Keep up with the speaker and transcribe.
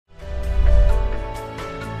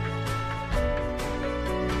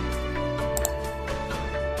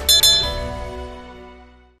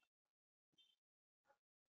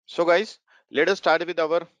So guys, let us start with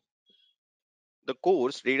the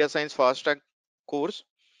course Data Science Fast Track course.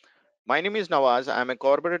 My name is Nawaz. I am a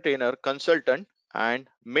corporate trainer, consultant, and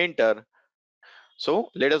mentor. So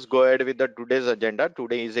let us go ahead with the today's agenda.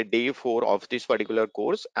 Today is a day 4 of this particular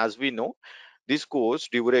course. As we know, this course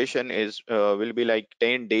duration is will be like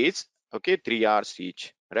 10 days. Okay, 3 hours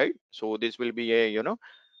each, right? So this will be a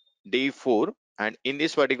day 4, and in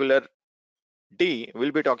this particular D,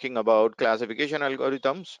 we'll be talking about classification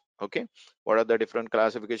algorithms. Okay, what are the different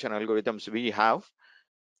classification algorithms we have?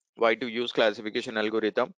 Why to use classification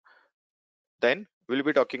algorithm? Then we'll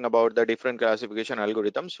be talking about the different classification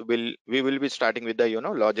algorithms. We will be starting with the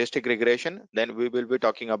logistic regression. Then we will be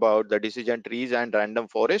talking about the decision trees and random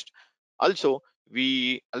forest. Also,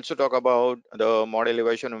 we also talk about the model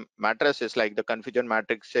evaluation matrices like the confusion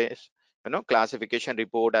matrices, classification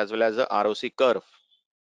report as well as the ROC curve.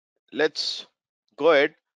 Let's go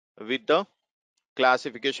ahead with the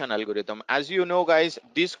classification algorithm. As you know guys,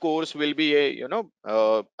 this course will be a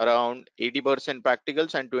around 80%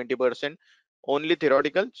 practicals and 20% only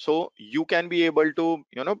theoretical, so you can be able to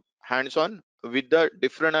hands on with the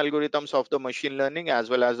different algorithms of the machine learning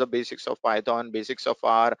as well as the basics of Python, basics of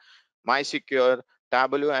R, MySQL,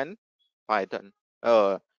 Tableau, and Python,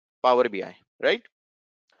 uh, Power BI, right?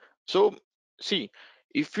 So see,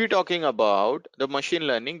 if we're talking about the machine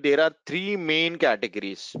learning, there are three main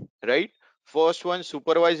categories, right? First one,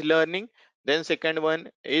 supervised learning. Then second one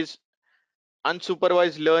is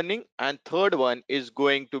unsupervised learning, and third one is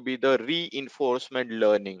going to be the reinforcement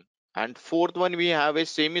learning. And fourth one, we have a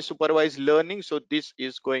semi-supervised learning. So this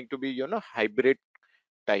is going to be hybrid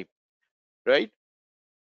type, right?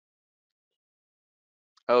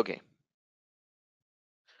 Okay.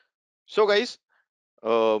 So guys,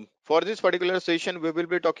 for this particular session, we will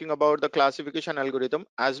be talking about the classification algorithm.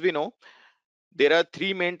 As we know, there are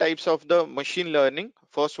three main types of the machine learning.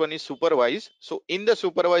 First one is supervised. So in the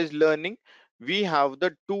supervised learning, we have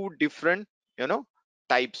the two different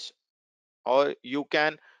types, or you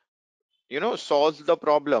can solve the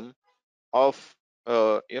problem of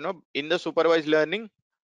in the supervised learning.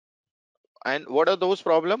 And what are those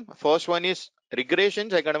problem? First one is regression,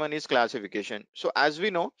 second one is classification. So as we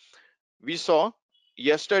know, we saw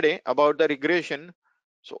yesterday about the regression.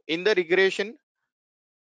 So in the regression,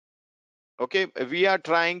 okay, we are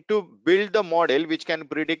trying to build the model which can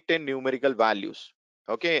predict a numerical values.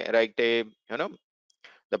 Okay, like a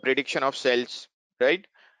the prediction of cells, right?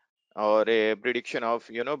 Or a prediction of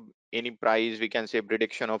any price. We can say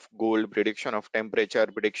prediction of gold, prediction of temperature,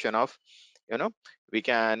 prediction of you know we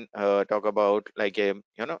can talk about like a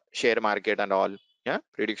share market and all. Yeah,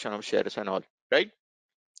 prediction of shares and all, right?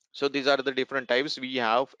 So these are the different types we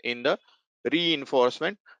have in the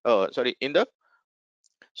reinforcement, sorry, in the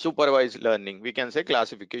supervised learning, we can say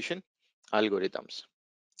classification algorithms.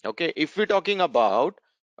 Okay, if we're talking about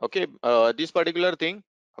okay this particular thing,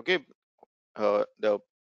 okay, the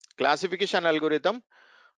classification algorithm.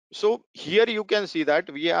 So here you can see that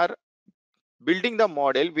we are building the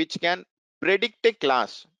model which can predict a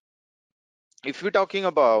class. If we're talking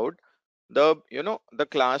about the the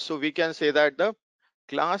class, so we can say that the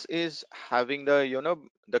class is having the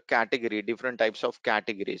the category, different types of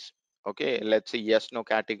categories. Okay, let's say yes no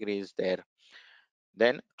category is there,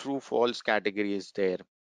 then true false category is there.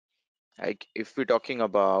 Like if we're talking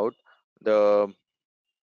about the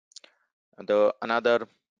another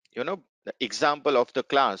the example of the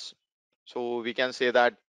class, so we can say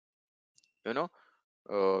that you know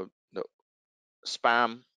the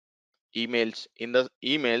spam emails. In the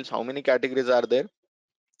emails, how many categories are there?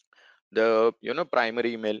 The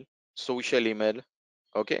primary email, social email,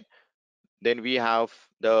 okay. Then we have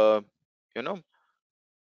the you know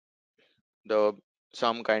the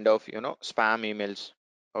some kind of spam emails,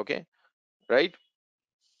 okay, right?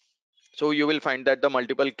 So you will find that the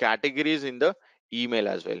multiple categories in the email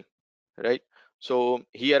as well, right? So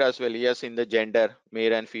here as well, yes, in the gender,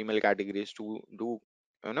 male and female categories, two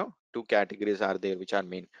categories are there which are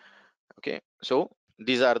main. Okay, so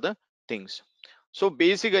these are the things. So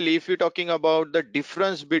basically, if you're talking about the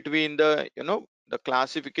difference between the the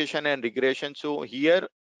classification and regression, so here,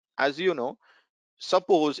 as you know,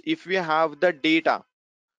 suppose if we have the data,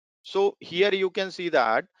 so here you can see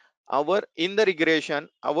that our in the regression,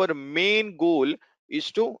 our main goal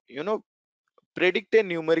is to predict a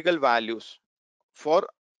numerical values for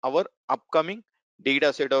our upcoming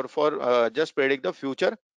data set, or for just predict the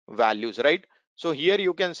future values, right? So here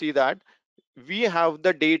you can see that we have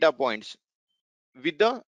the data points with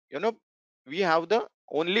the you know we have the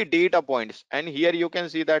only data points, and here you can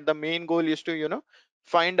see that the main goal is to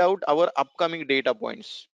find out our upcoming data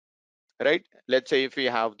points, right? Let's say if we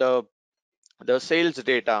have the the sales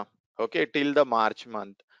data, okay, till the March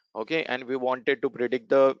month, okay, and we wanted to predict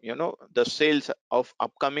the, the sales of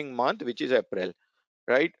upcoming month, which is April,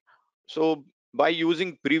 right? So by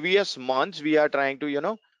using previous months, we are trying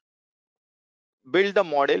to, build the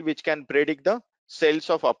model which can predict the sales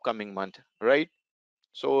of upcoming month, right?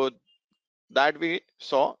 So that we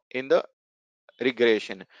saw in the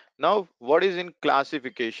regression. Now what is in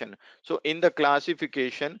classification? So in the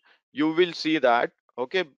classification, you will see that,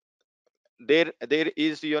 okay, there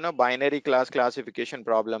is, binary class classification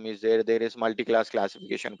problem is there, there is multi-class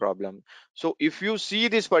classification problem. So if you see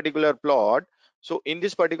this particular plot, so in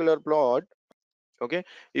this particular plot, okay,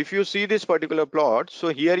 if you see this particular plot, so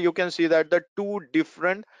here you can see that the two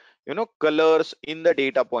different, colors in the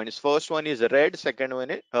data points, first one is red, second one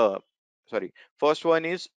is sorry, first one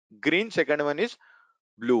is green, second one is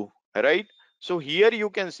blue, right? So here you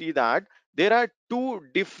can see that there are two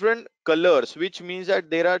different colors, which means that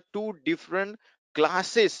there are two different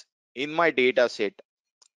classes in my data set.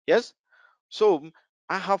 Yes. So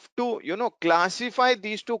I have to, classify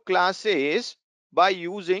these two classes by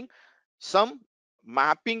using some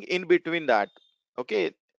mapping in between that.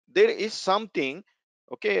 Okay, there is something,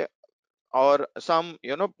 okay, or some,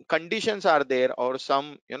 conditions are there, or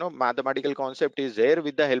some, mathematical concept is there.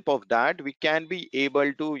 With the help of that, we can be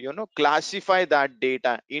able to, classify that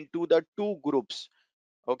data into the two groups,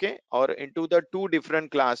 okay, or into the two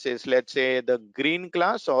different classes, let's say the green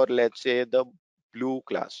class, or let's say the blue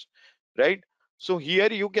class, right? So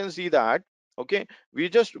here you can see that, okay, we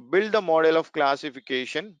just build the model of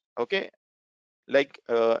classification, okay, like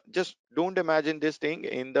just don't imagine this thing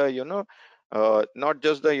in the, not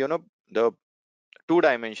just the, the two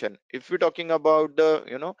dimension. If we're talking about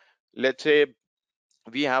the, let's say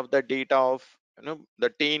we have the data of, the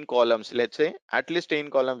 10 columns, let's say at least 10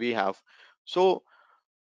 column we have. So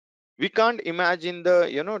we can't imagine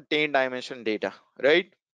the, 10 dimension data,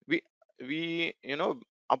 right? We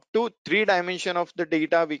up to 3 dimension of the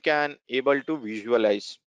data we can able to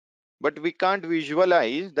visualize, but we can't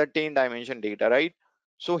visualize the 10 dimension data, right?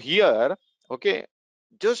 So here, okay,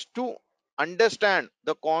 just to understand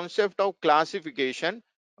the concept of classification,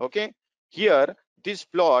 okay, here this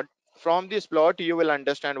plot, from this plot you will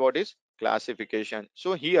understand what is classification.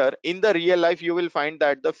 So here in the real life you will find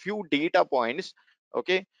that the few data points,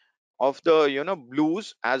 okay, of the,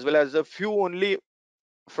 blues, as well as the few only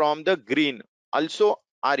from the green also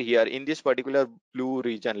are here in this particular blue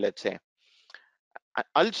region, let's say.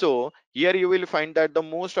 Also here you will find that the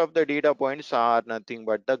most of the data points are nothing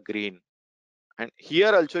but the green, and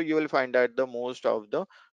here also you will find that the most of the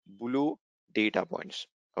blue data points,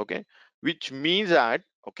 okay, which means that,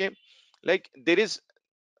 okay, like there is,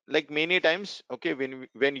 like many times, okay,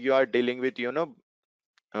 when you are dealing with,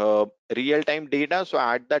 real time data, so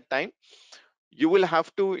at that time you will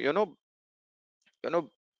have to, you know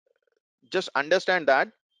just understand that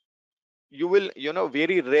you will,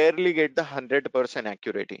 very rarely get the 100%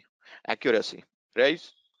 accuracy,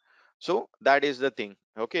 right? So that is the thing,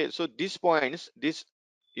 okay. So these points, this,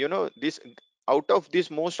 this, out of this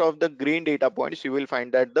most of the green data points, you will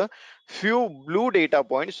find that the few blue data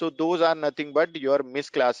points, so those are nothing but your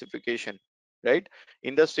misclassification, right?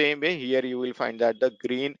 In the same way here you will find that the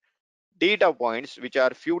green data points, which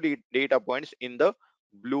are few data points in the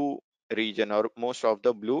blue region, or most of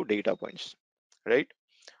the blue data points, right?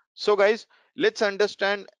 So guys, let's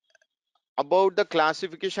understand about the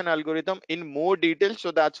classification algorithm in more detail.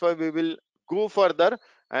 So that's why we will go further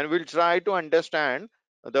and we'll try to understand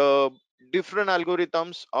the different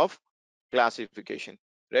algorithms of classification,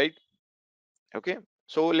 right? Okay,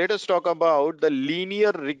 so let us talk about the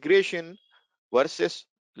linear regression versus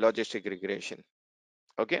logistic regression.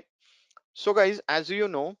 Okay, so guys, as you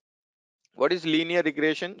know, what is linear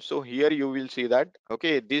regression? So here you will see that,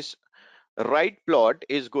 okay, this right plot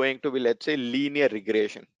is going to be, let's say, linear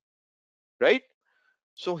regression, right?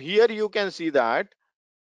 So here you can see that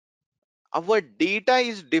our data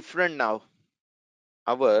is different now.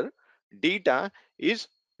 Our data is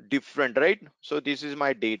different, right? So this is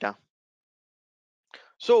my data.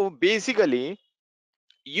 So basically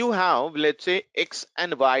you have, let's say, X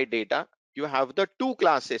and Y data. You have the two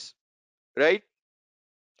classes, right?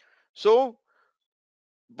 So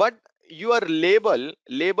but your label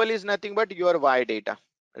is nothing but your Y data,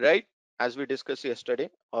 right? As we discussed yesterday,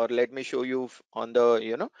 or let me show you on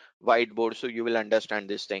the, whiteboard, so you will understand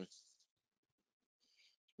this thing.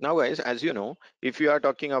 Now guys, as you know, if you are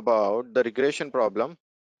talking about the regression problem,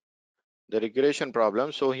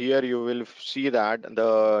 so here you will see that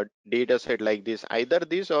the data set like this, either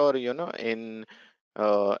this, or, in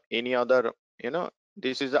any other,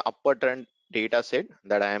 this is the upper trend data set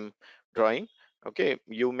that I am drawing. Okay,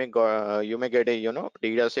 you may get a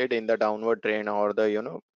data set in the downward trend or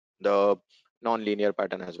the the non-linear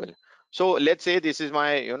pattern as well. So let's say this is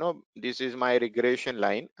my this is my regression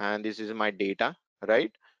line and this is my data,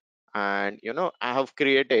 right? And I have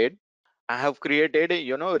created a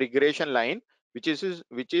regression line which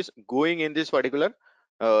is going in this particular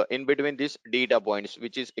in between these data points,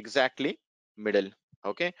 which is exactly middle.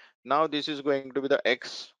 Okay, now this is going to be the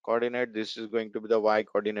x coordinate, this is going to be the y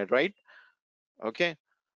coordinate, right? Okay,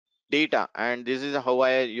 data, and this is how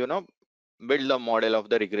I build the model of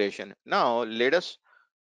the regression. Now let us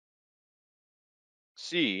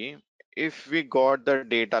see if we got the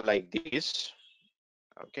data like this.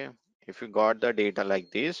 Okay, if we got the data like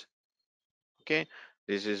this, okay,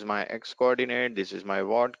 this is my x coordinate, this is my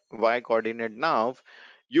what y coordinate. Now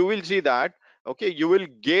you will see that, okay, you will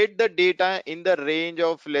get the data in the range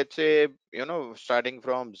of, let's say, starting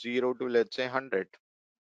from 0 to, let's say, 100.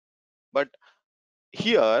 But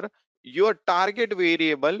here your target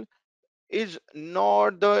variable is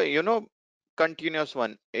not the continuous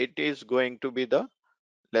one, it is going to be the,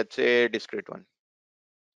 let's say, discrete one.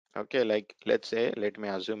 Okay, like let's say, let me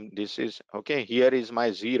assume this is, okay, here is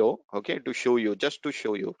my 0, okay, to show you, just to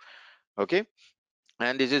show you. Okay,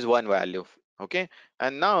 and this is one value. Okay,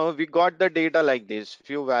 and now we got the data like this,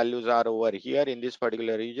 few values are over here in this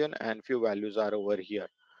particular region and few values are over here.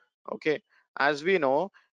 Okay, as we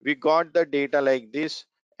know, we got the data like this,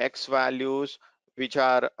 x values which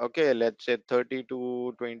are, okay, let's say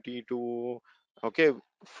 32, 22, okay,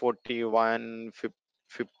 41,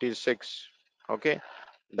 56, okay,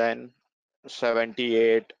 then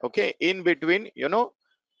 78, okay, in between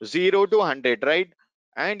 0 to 100, right?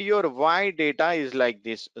 And your y data is like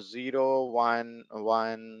this, 0 1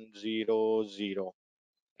 1 0 0,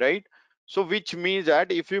 right? So which means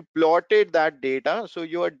that if you plotted that data, so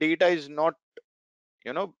your data is not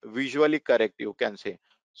visually correct, you can say.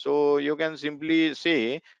 So you can simply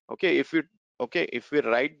say, okay, if we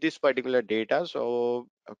write this particular data, so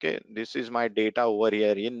okay, this is my data over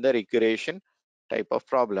here in the regression type of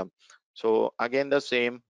problem. So again the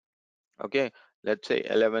same, okay, let's say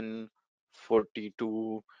 11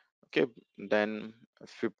 42, okay, then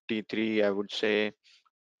 53 I would say,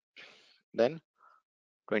 then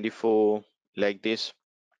 24, like this.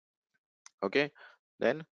 Okay,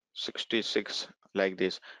 then 66, like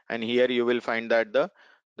this. And here you will find that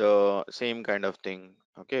the same kind of thing.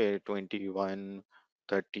 Okay, 21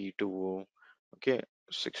 32, okay,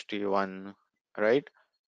 61, right?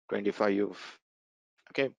 25,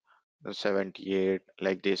 okay, 78,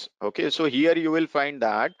 like this. Okay, so here you will find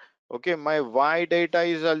that, okay, my y data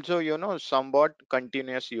is also somewhat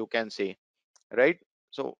continuous, you can say, right?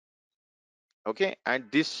 So okay, and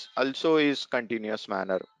this also is continuous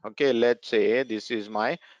manner. Okay, let's say this is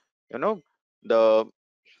my you know the,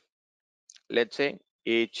 let's say,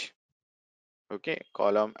 age, okay,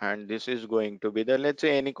 column, and this is going to be the, let's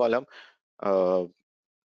say, any column. uh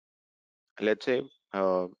let's say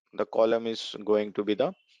the column is going to be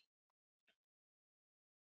the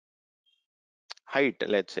height,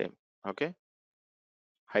 let's say. Okay,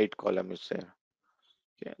 height column is there.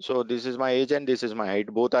 Okay, so this is my age and this is my height,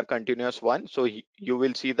 both are continuous one. So you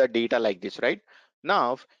will see the data like this, right?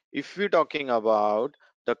 Now if we're talking about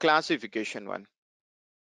the classification one,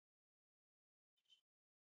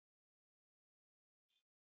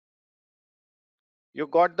 you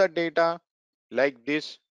got the data like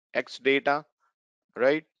this, x data,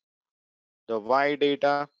 right? The y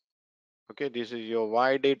data, okay, this is your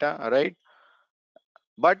y data, right?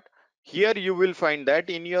 But here you will find that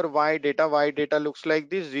in your y data looks like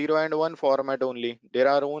this, 0 and 1 format only. There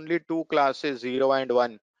are only two classes, 0 and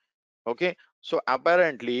 1. Okay, so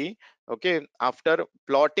apparently, okay, after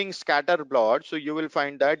plotting scatter plot, so you will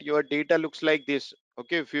find that your data looks like this.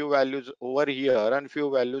 Okay, few values over here and few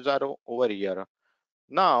values are over here.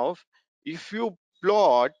 Now if you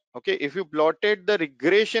plot, okay, if you plotted the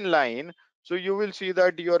regression line, so you will see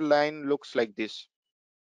that your line looks like this,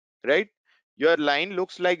 right? Your line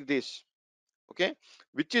looks like this. Okay,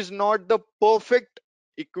 which is not the perfect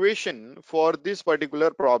equation for this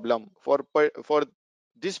particular problem, for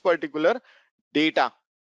this particular data,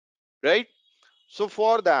 right? So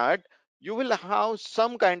for that you will have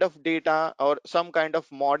some kind of data or some kind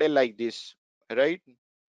of model like this, right?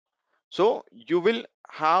 So you will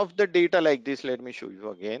have the data like this. Let me show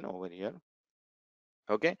you again over here.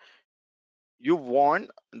 Okay, you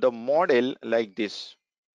want the model like this.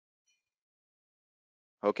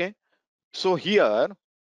 Okay, so here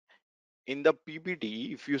in the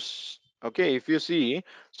PPT, if you okay, if you see,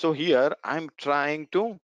 so here I'm trying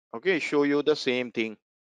to, okay, show you the same thing,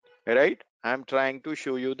 right? I'm trying to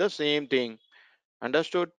show you the same thing.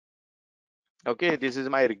 Understood? Okay, this is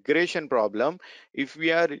my regression problem. If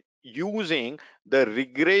we are using the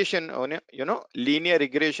regression on linear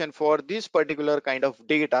regression for this particular kind of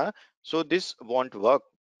data, so this won't work.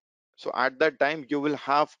 So at that time you will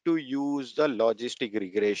have to use the logistic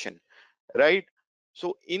regression, right?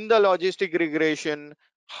 So in the logistic regression,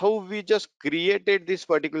 how we just created this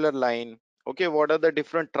particular line, okay, what are the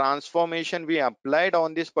different transformation we applied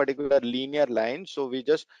on this particular linear line, so we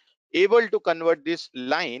just able to convert this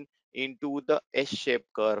line into the S-shaped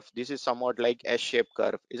curve. This is somewhat like S-shaped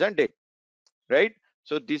curve, isn't it? Right?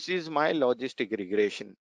 So this is my logistic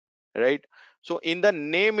regression, right? So in the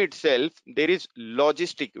name itself there is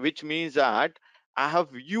logistic, which means that I have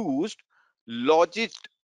used logit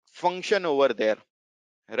function over there,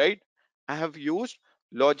 right? I have used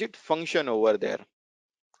logit function over there,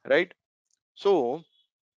 right? So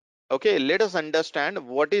okay, let us understand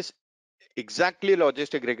what is exactly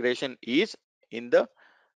logistic regression is in the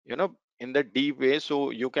in the deep way, so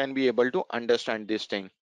you can be able to understand this thing,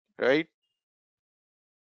 right?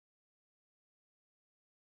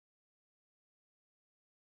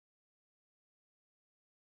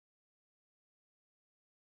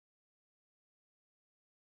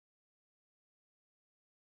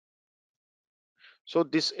 So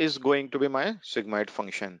this is going to be my sigmoid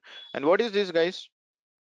function. And what is this, guys?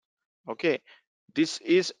 Okay, this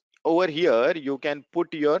is over here you can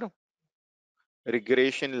put your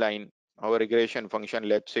regression line, our regression function.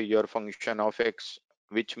 Let's say your function of x,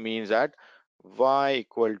 which means that y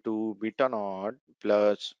equal to beta naught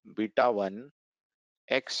plus beta 1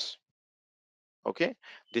 x. Okay,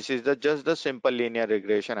 this is the just the simple linear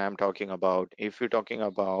regression I am talking about. If you're talking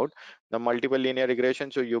about the multiple linear regression,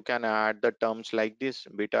 so you can add the terms like this,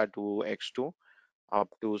 beta 2 x2 up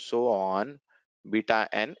to so on beta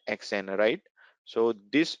n xn, right? So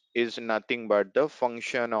this is nothing but the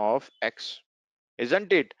function of x,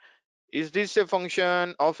 isn't it? Is this a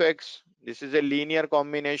function of x? This is a linear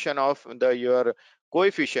combination of the your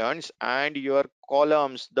coefficients and your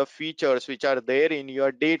columns, the features which are there in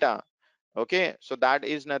your data. Okay, so that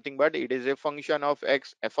is nothing but it is a function of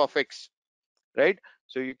x, f of x, right?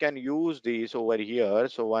 So you can use these over here.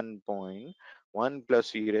 So 1.1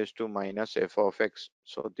 plus e raised to minus f of x.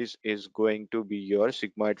 So this is going to be your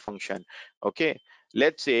sigmoid function. Okay,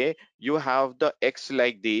 let's say you have the x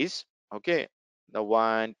like this. Okay, the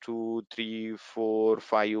 1, 2, 3, 4,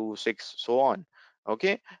 5, 6, so on.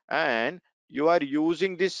 Okay, and you are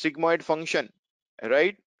using this sigmoid function,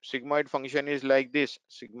 right? Sigmoid function is like this.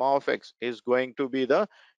 Sigma of x is going to be the,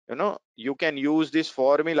 you can use this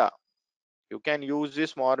formula, you can use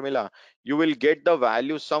this formula, you will get the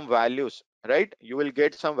values, some values, right? You will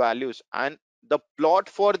get some values, and the plot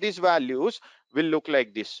for these values will look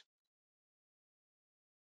like this.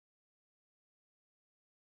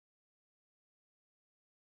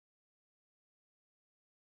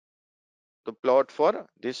 The plot for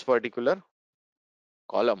this particular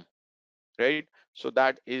column, right? So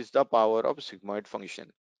that is the power of sigmoid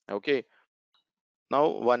function. Okay, now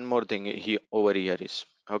one more thing here over here is,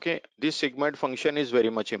 okay, this sigmoid function is very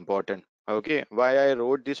much important. Okay, why I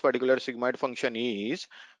wrote this particular sigmoid function is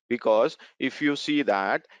because if you see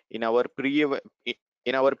that in our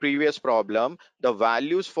in our previous problem, the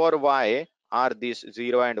values for y are this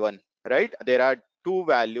 0 and 1, right? There are two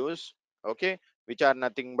values, okay, which are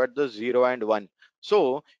nothing but the 0 and 1.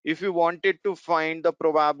 So if you wanted to find the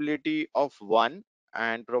probability of 1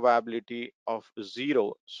 and probability of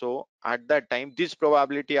 0, so at that time this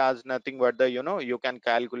probability has nothing but the, you can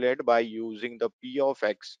calculate by using the p of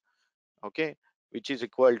x, okay, which is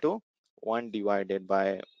equal to 1 divided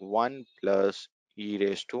by 1 plus e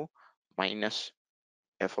raised to minus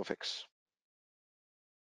f of x.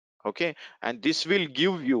 Okay, and this will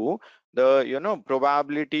give you the,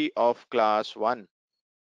 probability of class 1,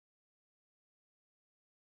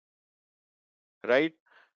 right?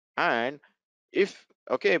 And if,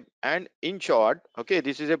 okay, and in short, okay,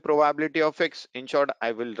 this is a probability of x. In short,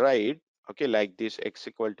 I will write, okay, like this, x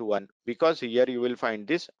equal to 1, because here you will find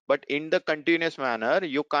this, but in the continuous manner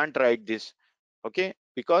you can't write this, okay,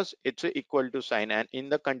 because it's a equal to sign, and in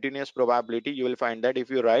the continuous probability you will find that if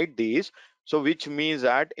you write this, so which means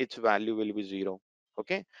that its value will be 0.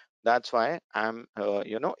 Okay, that's why I'm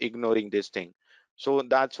ignoring this thing. So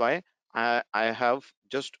that's why I have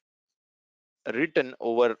just written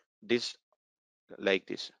over this like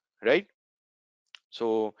this, right?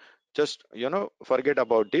 So just, forget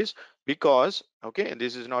about this, because okay,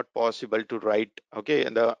 this is not possible to write, okay,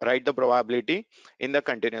 and the write the probability in the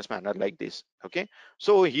continuous manner like this. Okay,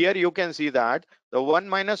 so here you can see that the 1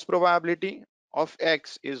 minus probability of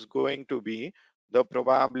x is going to be the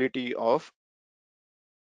probability of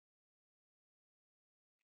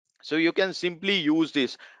So you can simply use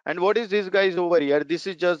this. And what is this guys over here? This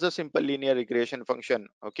is just the simple linear regression function.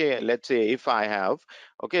 Okay, let's say if I have,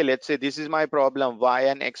 okay, let's say this is my problem, y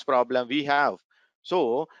and x problem we have.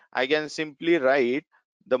 So I can simply write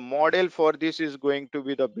the model for this is going to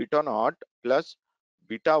be the beta naught plus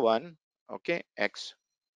beta 1, okay, x.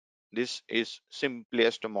 This is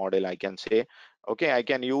simplest model I can say. Okay, I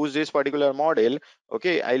can use this particular model.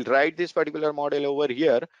 Okay, I'll write this particular model over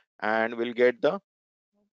here and we'll get the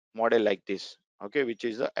model like this, okay, which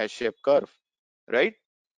is the S-shaped curve, right?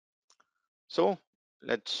 So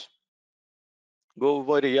let's go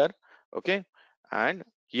over here, okay, and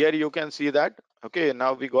here you can see that, okay,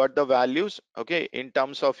 now we got the values, okay, in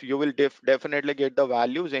terms of you will definitely get the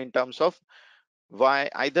values in terms of y,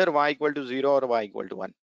 either y equal to 0 or y equal to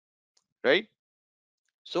 1, right?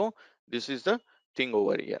 So this is the thing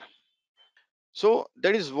over here. So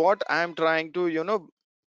that is what I am trying to,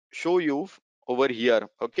 show you over here,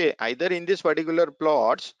 okay, either in this particular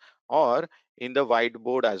plots or in the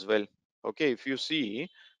whiteboard as well. Okay, if you see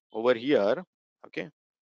over here, okay,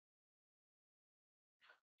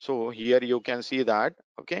 so here you can see that,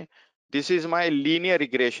 okay, this is my linear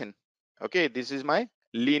regression. Okay, this is my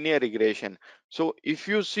linear regression. So if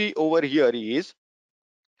you see over here is,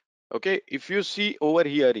 okay, if you see over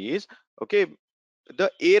here is, okay,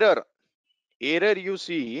 the error you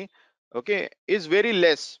see, okay, is very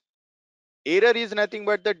less. Error is nothing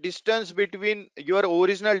but the distance between your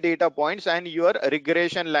original data points and your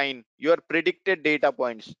regression line, your predicted data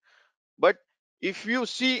points. But if you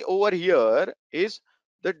see over here is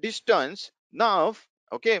the distance now,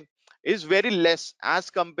 okay, is very less as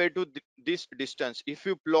compared to this distance. If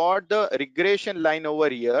you plot the regression line over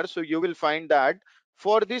here, so you will find that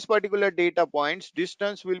for this particular data points,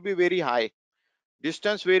 distance will be very high.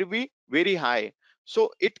 Distance will be very high.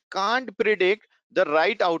 So it can't predict the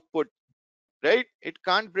right output, right? It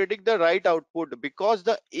can't predict the right output because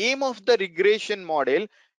the aim of the regression model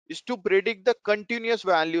is to predict the continuous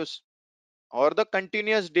values or the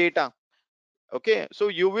continuous data. Okay, so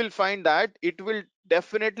you will find that it will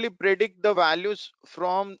definitely predict the values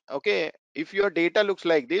from, okay, if your data looks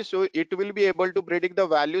like this, so it will be able to predict the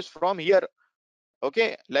values from here,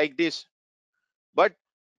 okay, like this. But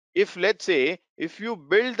if let's say if you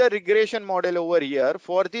build the regression model over here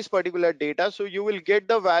for this particular data, so you will get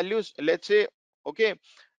the values, let's say, okay,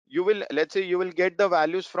 you will, let's say you will get the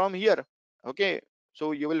values from here. Okay,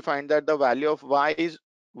 so you will find that the value of y is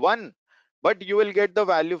 1, but you will get the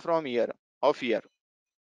value from here of here,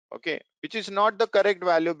 okay, which is not the correct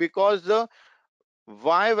value because the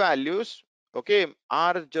y values, okay,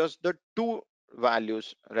 are just the two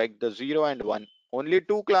values, like the 0 and 1. Only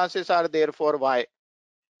two classes are there for y,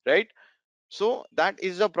 right? So that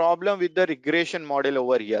is the problem with the regression model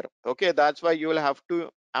over here. Okay, that's why you will have to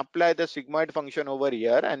apply the sigmoid function over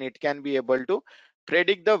here and it can be able to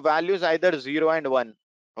predict the values either 0 and 1.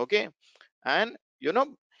 Okay, and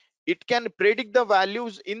it can predict the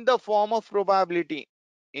values in the form of probability,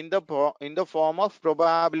 in the form of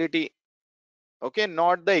probability. Okay,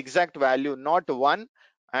 not the exact value, not 1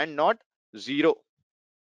 and not 0.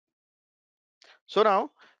 So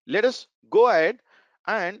now let us go ahead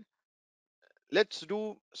and let's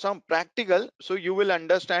do some practical so you will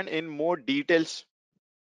understand in more details,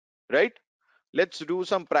 right? Let's do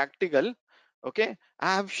some practical. Okay,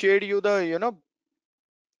 I have shared you the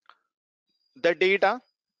the data,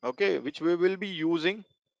 okay, which we will be using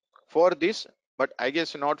for this, but I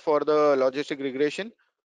guess not for the logistic regression.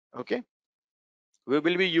 Okay, we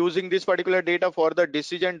will be using this particular data for the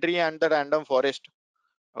decision tree and the random forest.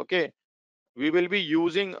 Okay, we will be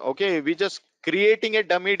using, okay, we just creating a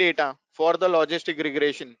dummy data for the logistic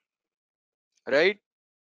regression, right?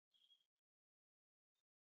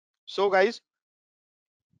 So guys,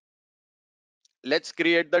 let's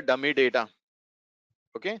create the dummy data.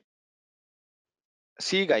 Okay,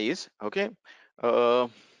 see guys, okay, uh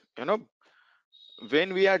you know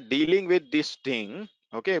when we are dealing with this thing,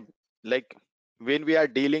 okay, like when we are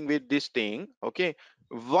dealing with this thing, okay,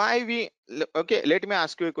 why we, okay, let me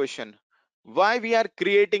ask you a question. Why we are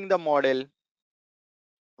creating the model?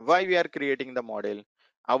 Why we are creating the model?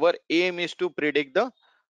 Our aim is to predict the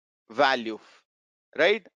value,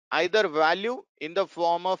 right? Either value in the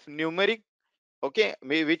form of numeric, okay,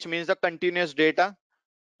 which means the continuous data,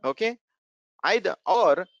 okay, either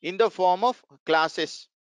or in the form of classes,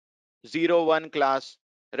 0 1 class,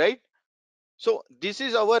 right? So this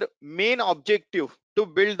is our main objective to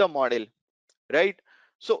build the model, right?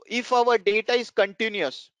 So if our data is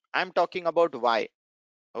continuous, I'm talking about y,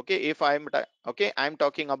 okay, if okay, I'm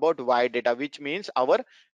talking about y data, which means our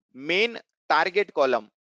main target column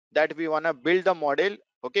that we want to build the model,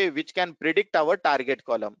 okay, which can predict our target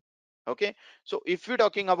column. Okay, so if we're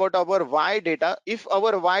talking about our y data, if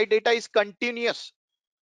our y data is continuous,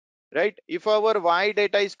 right, if our y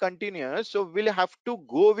data is continuous, so we'll have to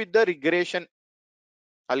go with the regression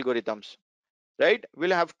algorithms, right?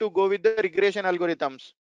 We'll have to go with the regression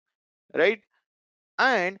algorithms, right?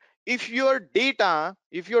 And if your data,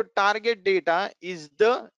 if your target data is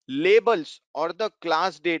the labels or the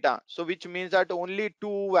class data, so which means that only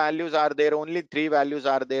two values are there, only three values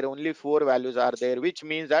are there, only four values are there, which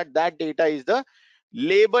means that that data is the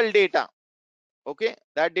label data. Okay,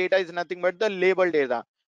 that data is nothing but the label data.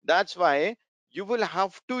 That's why you will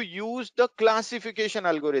have to use the classification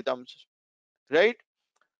algorithms, right?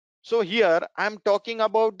 So here I'm talking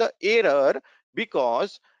about the error,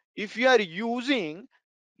 because if you are using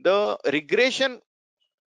the regression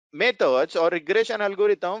methods or regression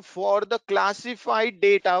algorithm for the classified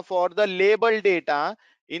data, for the label data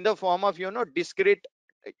in the form of, discrete,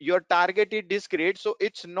 your target is discrete, so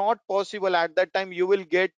it's not possible. At that time you will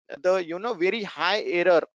get the, very high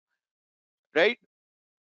error, right?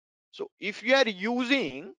 So if you are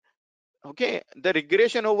using, okay, the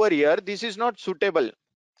regression over here, this is not suitable.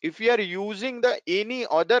 If you are using the any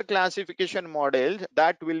other classification models,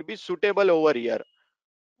 that will be suitable over here,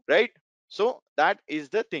 right? So that is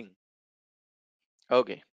the thing.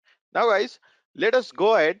 Okay, now guys, let us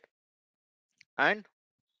go ahead and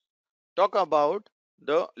talk about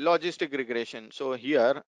the logistic regression. So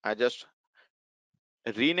here I just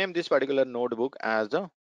rename this particular notebook as the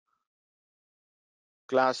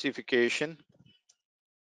classification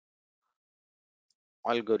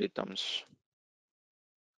algorithms,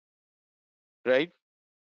 right?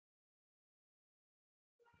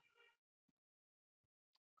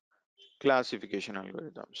 Classification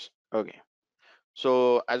algorithms. Okay,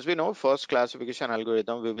 so as we know, first classification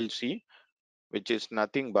algorithm we will see, which is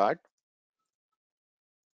nothing but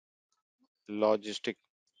logistic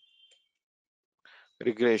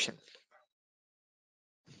regression.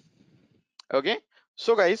 Okay,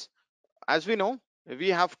 so guys, as we know, we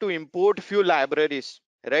have to import few libraries,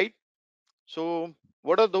 right? So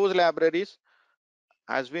what are those libraries?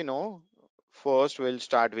 As we know, first we'll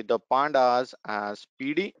start with the pandas as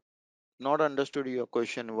PD. Not understood your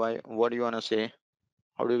question. Why? What do you want to say?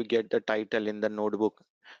 How do you get the title in the notebook?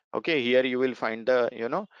 Okay, here you will find the,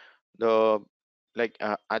 the, like,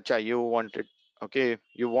 acha, you wanted, okay,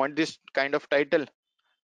 you want this kind of title.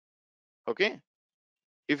 Okay,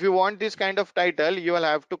 if you want this kind of title, you will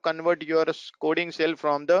have to convert your coding cell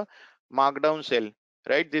from the markdown cell,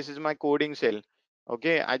 right? This is my coding cell.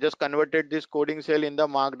 Okay, I just converted this coding cell in the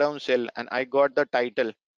markdown cell and I got the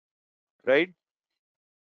title, right?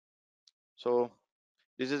 So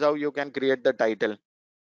this is how you can create the title.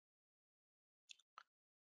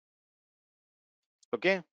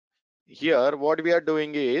 Okay, here what we are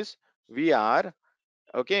doing is we are,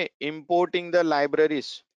 okay, importing the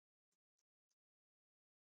libraries,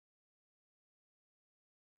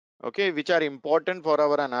 okay, which are important for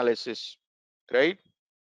our analysis, right?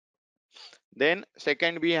 Then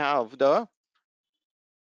second we have the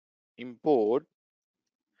import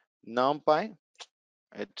numpy.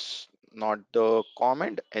 It's not the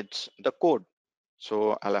comment, it's the code.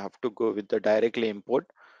 So I'll have to go with the directly import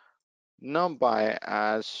numpy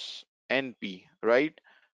as np, right?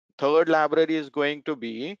 Third library is going to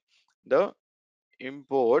be the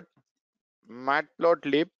import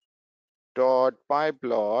matplotlib dot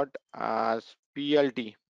pyplot as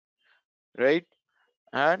plt, right?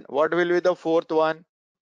 And what will be the fourth one?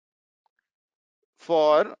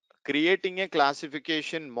 For creating a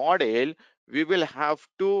classification model, we will have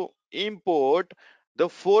to import the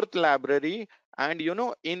fourth library. And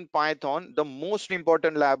in Python, the most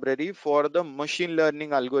important library for the machine learning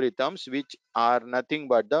algorithms, which are nothing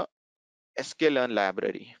but the sklearn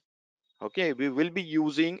library. Okay, we will be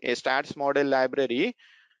using a stats model library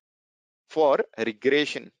for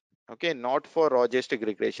regression, okay, not for logistic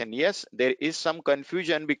regression. Yes, there is some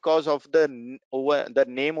confusion because of the over the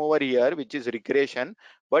name over here, which is regression,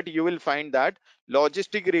 but you will find that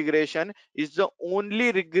logistic regression is the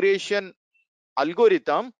only regression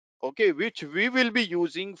algorithm, okay, which we will be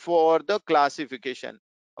using for the classification.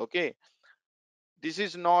 Okay, this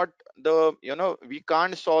is not the, we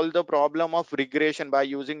can't solve the problem of regression by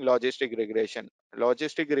using logistic regression.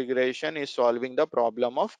 Logistic regression is solving the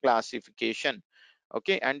problem of classification.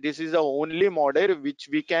 Okay, and this is the only model which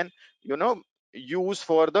we can, use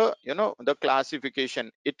for the, the classification.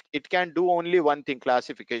 It can do only one thing,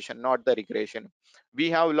 classification, not the regression. We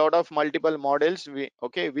have a lot of multiple models,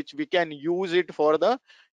 okay, which we can use it for the,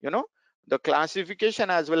 you know the classification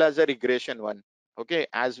as well as the regression one. Okay,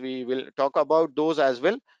 as we will talk about those as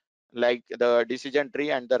well. like the decision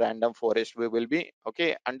tree and the random forest. We will be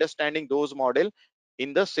okay understanding those model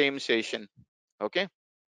in the same session. Okay,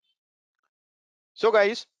 so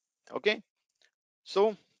guys, okay,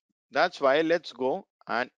 so that's why let's go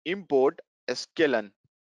and import sklearn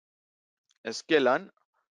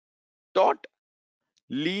dot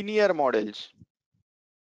linear models.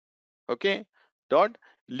 Okay, dot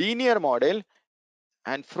linear model,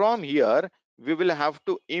 and from here we will have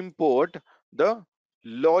to import the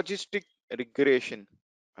logistic regression.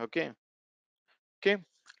 Okay, okay,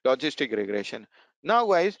 logistic regression. Now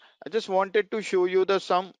guys, I just wanted to show you the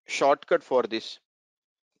some shortcut for this.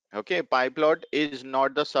 Okay, pyplot is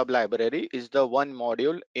not the sub library, is the one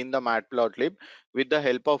module in the matplotlib. With the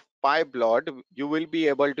help of pyplot you will be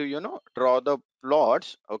able to draw the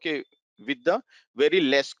plots, okay, with the very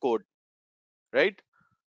less code, right?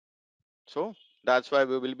 So that's why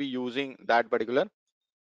we will be using that particular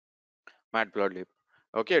matplotlib.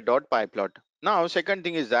 Okay, dot pyplot. Now second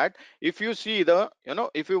thing is that if you see the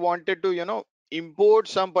if you wanted to import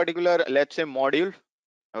some particular, let's say, module,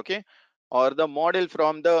 okay, or the model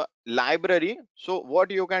from the library, so what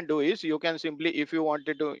you can do is you can simply, if you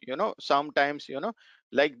wanted to sometimes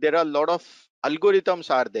like there are a lot of algorithms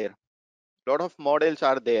are there, lot of models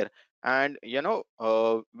are there, and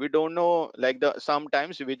we don't know, like the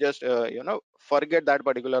sometimes we just forget that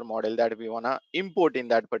particular model that we want to import in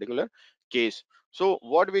that particular case. So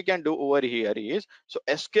what we can do over here is, so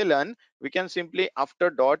sklearn, we can simply after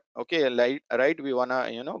dot, okay, like right, we want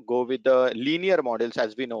to go with the linear models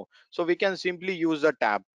as we know, so we can simply use the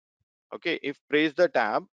tab. Okay, if press the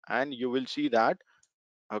tab and you will see that,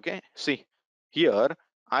 okay, see here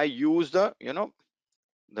I use the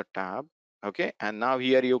the tab. Okay, and now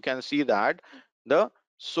here you can see that the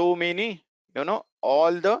so many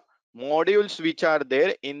all the modules which are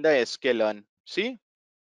there in the sklearn. See,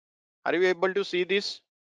 are you able to see this?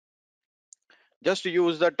 Just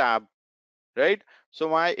use the tab, right? So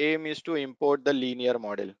my aim is to import the linear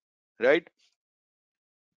model, right?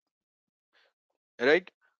 Right,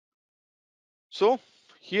 so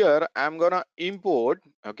here I'm gonna import.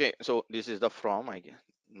 Okay, so this is the from, I guess,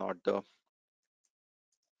 not the,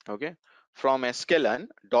 okay, from sklearn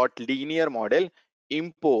dot linear model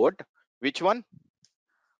import, which one,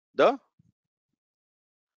 the,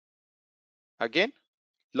 again,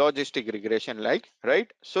 logistic regression, like, right?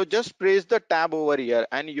 So just press the tab over here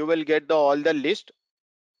and you will get the all the list,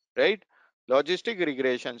 right? Logistic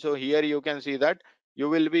regression. So here you can see that you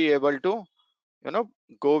will be able to you know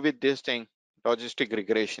go with this thing, logistic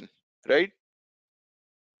regression, right?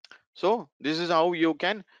 So this is how you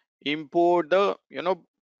can import the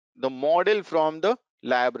the model from the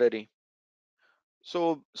library.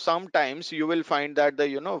 So sometimes you will find that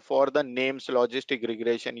the for the names logistic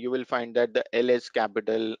regression you will find that the L is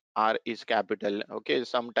capital, R is capital. Okay,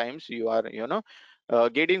 sometimes you are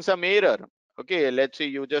getting some error. Okay, let's say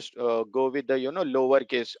you just go with the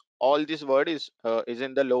lowercase. All this word is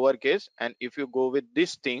in the lowercase, and if you go with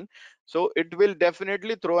this thing, so it will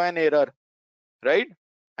definitely throw an error, right?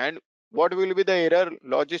 And what will be the error?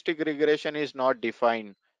 Logistic regression is not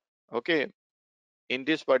defined. Okay, in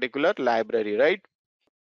this particular library, right?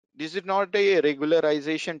 This is not a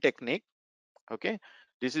regularization technique. Okay,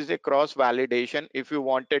 this is a cross validation. If you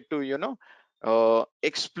wanted to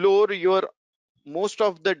explore your most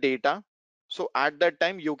of the data, so at that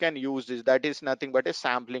time you can use this. That is nothing but a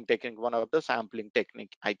sampling technique, one of the sampling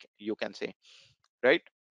technique, you can say, right?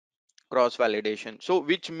 Cross validation, so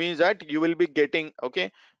which means that you will be getting,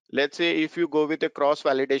 okay, let's say if you go with a cross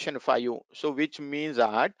validation 5, so which means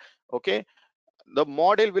that, okay, the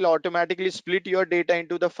model will automatically split your data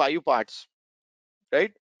into the 5 parts,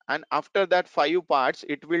 right? And after that 5 parts,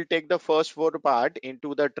 it will take the first 4 part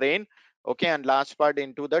into the train, okay, and last part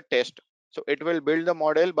into the test. So it will build the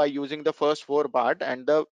model by using the first 4 part and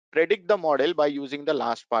the predict the model by using the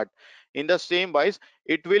last part. In the same wise,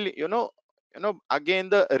 it will again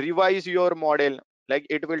the revise your model, like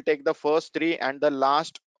it will take the first 3 and the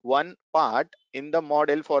last one part in the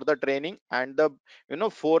model for the training, and the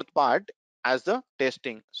fourth part as the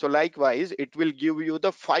testing. So likewise it will give you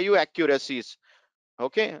the 5 accuracies.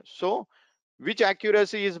 Okay, so which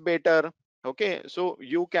accuracy is better? Okay, so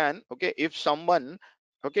you can, okay, if someone,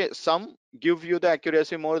 okay, some give you the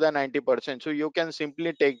accuracy more than 90%, so you can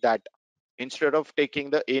simply take that instead of taking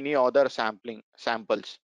the any other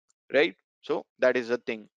samples, right? So that is the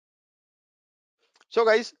thing. So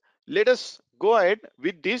guys, let us go ahead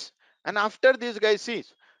with this. And after this, guys, see,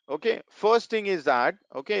 okay, first thing is that,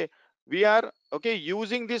 okay, we are, okay,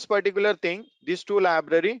 using this particular thing, this two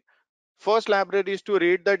library. First library is to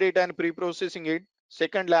read the data and pre-processing it.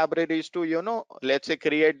 Second library is to let's say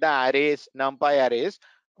create the arrays, numpy arrays.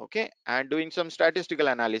 okay, and doing some statistical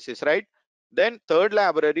analysis, right? Then third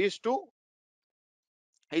library is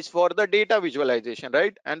for the data visualization,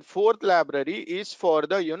 right? And fourth library is for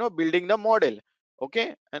the building the model,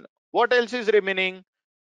 okay. And what else is remaining?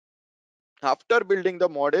 After building the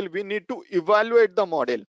model, we need to evaluate the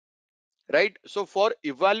model, right? So for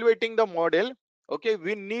evaluating the model, okay,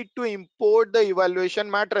 we need to import the evaluation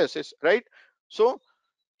matrices, right? So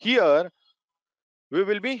here we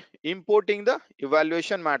will be importing the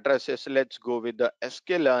evaluation matrices. Let's go with the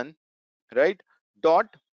sklearn, right? Dot,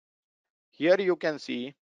 here you can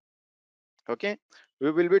see, okay, we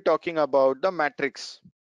will be talking about the matrix.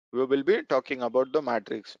 We will be talking about the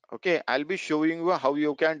matrix, okay. I'll be showing you how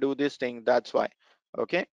you can do this thing, that's why,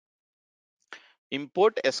 okay.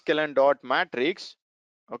 Import sklearn dot matrix,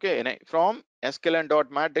 okay, and from sklearn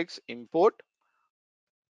dot matrix import,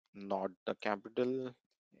 not the capital,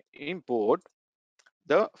 import,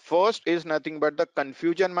 the first is nothing but the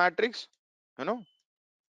confusion matrix, you know,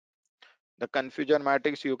 the confusion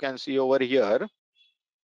matrix you can see over here,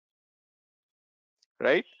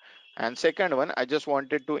 right? And second one, I just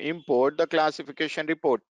wanted to import the classification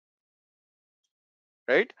report,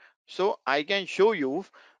 right? So I can show you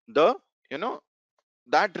the, you know,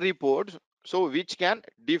 that report, so which can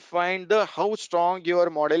define the how strong your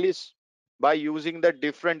model is by using the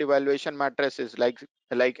different evaluation matrices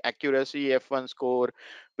like accuracy, F1 score,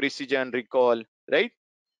 precision, recall, right?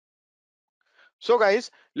 So guys,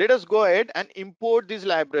 let us go ahead and import these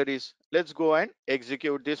libraries. Let's go and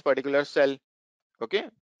execute this particular cell, okay.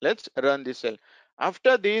 Let's run this cell.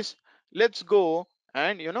 After this, let's go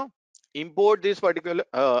and import this particular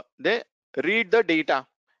they read the data,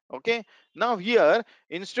 okay. Now here,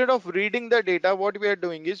 instead of reading the data, what we are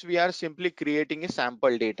doing is we are simply creating a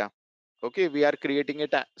sample data, okay. We are creating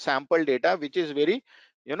a sample data which is very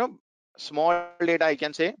you know small data, I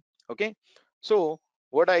can say, okay. So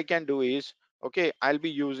what I can do is, okay, I'll be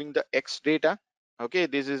using the X data, okay.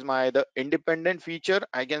 This is my the independent feature,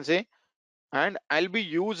 I can say. And I'll be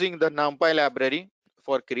using the NumPy library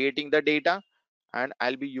for creating the data, and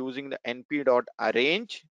I'll be using the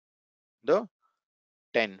np.arrange the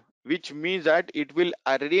 10, which means that it will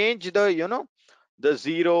arrange the the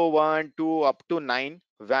 0 1 2 up to 9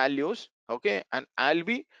 values, okay. And I'll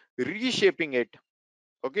be reshaping it,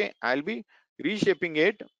 okay. I'll be reshaping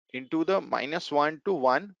it into the -1 to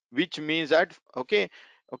 1, which means that, okay,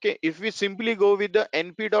 if we simply go with the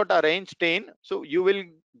np.arrange 10, so you will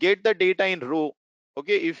get the data in row,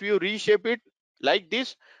 okay. If you reshape it like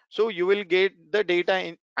this, so you will get the data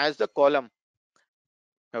in as the column,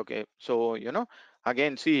 okay. So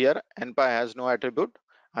again, see here, npy has no attribute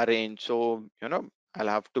arrange, so I'll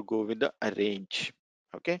have to go with the arrange,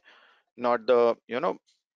 okay, not the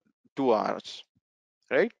 2 hours,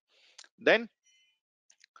 right? Then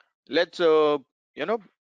let's you know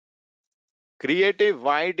create a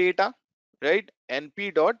y data, right?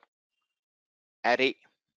 np dot array,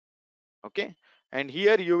 okay. And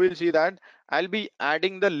here you will see that I'll be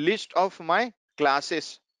adding the list of my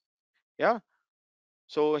classes, yeah.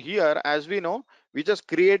 So here, as we know, we just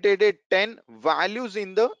created a 10 values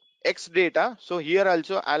in the X data. So here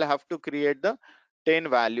also I'll have to create the 10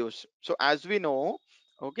 values. So as we know,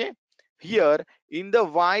 okay, here in the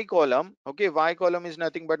Y column, okay, Y column is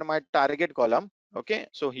nothing but my target column. Okay,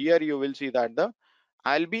 so here you will see that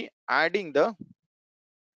I'll be adding the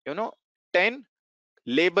 10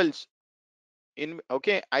 labels in,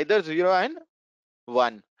 okay, either 0 and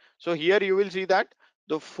 1. So here you will see that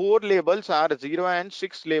the 4 labels are 0 and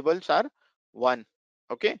 6 labels are 1,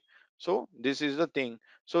 okay. So this is the thing.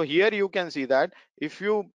 So here you can see that if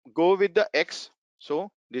you go with the X,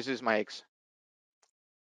 so this is my X,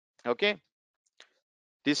 okay.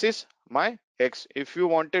 This is my X. If you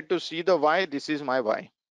wanted to see the Y, this is my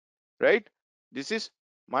Y, right? This is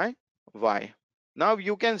my Y. Now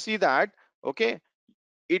you can see that, okay,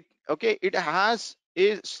 it has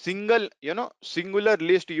a single singular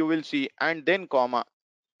list, you will see, and then comma,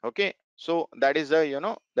 okay. So that is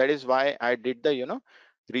the that is why I did the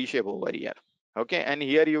reshape over here, okay. And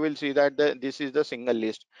here you will see that this is the single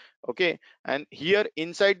list, okay. And here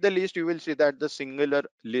inside the list you will see that the singular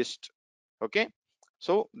list, okay.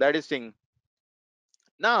 So that is thing.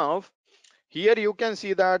 Now here you can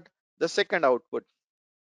see that the second output,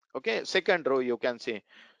 okay, second row you can see.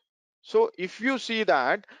 So if you see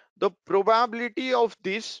that the probability of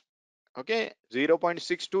this, okay,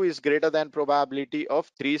 0.62 is greater than probability of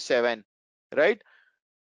 37, right?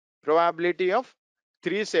 Probability of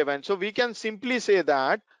 37. So we can simply say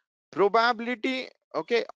that probability,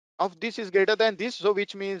 okay, of this is greater than this. So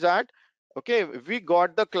which means that, okay, we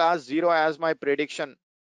got the class 0 as my prediction,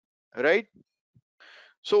 right?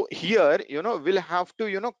 So here, we'll have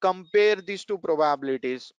to, compare these two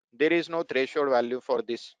probabilities. There is no threshold value for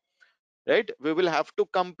this, right? We will have to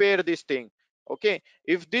compare this thing. Okay,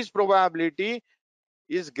 if this probability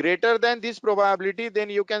is greater than this probability, then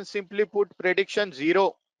you can simply put prediction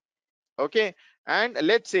 0. Okay, and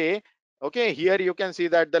let's say, okay, here you can see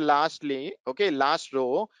that the last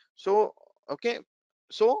row. So okay,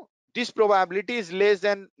 so this probability is less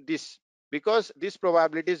than this, because this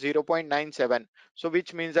probability is 0.97, so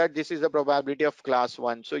which means that this is the probability of class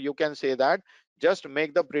 1. So you can say that just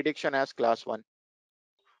make the prediction as class 1.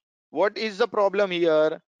 What is the problem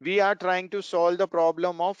here? We are trying to solve the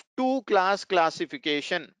problem of two class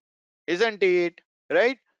classification, isn't it?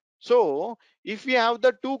 Right? So if we have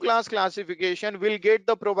the two class classification, we'll get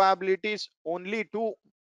the probabilities only two.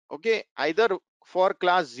 Okay, either for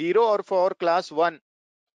class 0 or for class 1.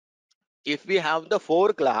 If we have the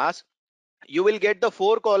 4 class, you will get the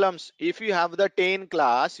 4 columns. If you have the 10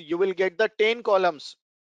 class, you will get the 10 columns,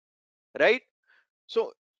 right?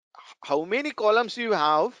 So how many columns you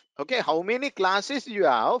have, okay, how many classes you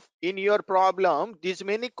have in your problem, this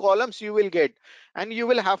many columns you will get, and you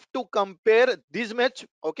will have to compare this much,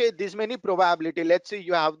 okay, this many probability. Let's say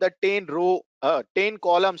you have the 10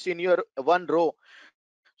 columns in your one row,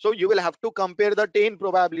 so you will have to compare the 10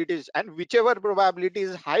 probabilities, and whichever probability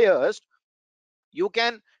is highest, you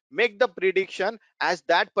can make the prediction as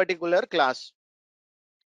that particular class,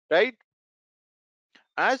 right?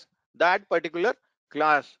 As that particular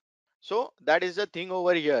class. So that is the thing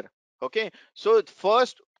over here. Okay, so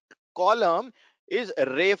first column is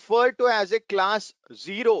referred to as a class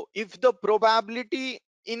 0 if the probability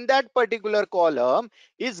in that particular column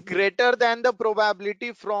is greater than the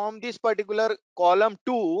probability from this particular column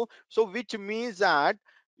 2. So which means that,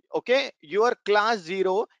 okay, your class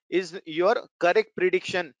 0 is your correct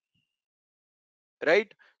prediction,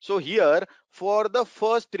 right? So here, for the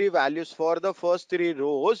first three values, for the first three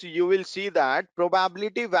rows, you will see that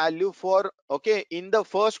probability value for, okay, in the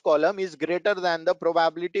first column is greater than the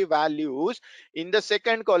probability values in the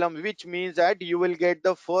second column, which means that you will get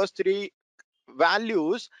the first three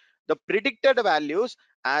values, the predicted values,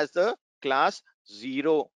 as the class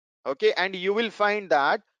 0. Okay, and you will find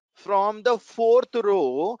that from the fourth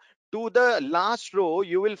row to the last row,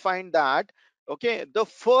 you will find that, okay, the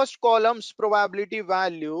first column's probability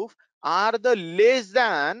value are the less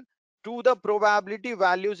than to the probability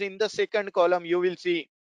values in the second column, you will see.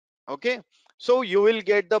 Okay, so you will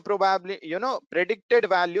get the probability, predicted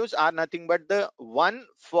values are nothing but the one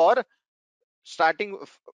for starting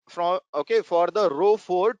from, okay, for the row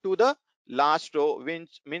 4 to the last row,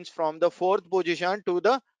 which means from the 4th position to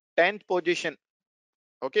the 10th position.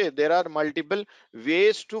 Okay, there are multiple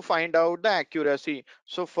ways to find out the accuracy.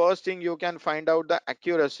 So first thing, you can find out the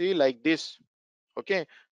accuracy like this. Okay,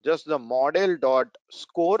 just the model dot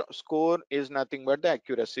score is nothing but the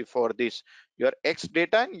accuracy for this, your x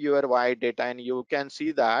data and your y data, and you can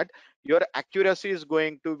see that your accuracy is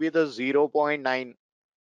going to be the 0.9.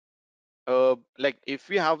 Like if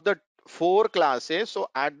we have the 4 classes, so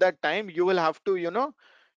at that time you will have to, you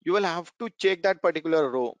will have to check that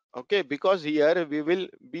particular row. Okay, because here we will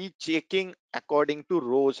be checking according to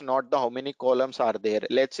rows, not the how many columns are there.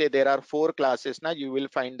 Let's say there are 4 classes. Now you will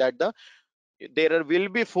find that there will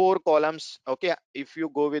be 4 columns. Okay, if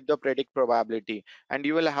you go with the predict probability, and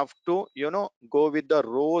you will have to, go with the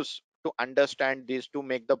rows to understand this, to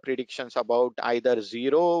make the predictions about either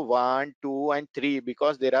 0, 1, 2 and 3,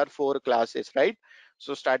 because there are 4 classes, right?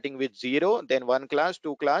 So starting with 0, then 1 class,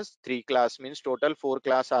 2 class, 3 class, means total 4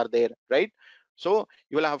 class are there, right? So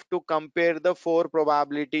you will have to compare the 4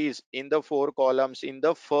 probabilities in the 4 columns in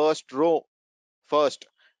the first row first.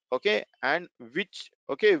 Okay, and which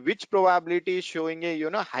probability is showing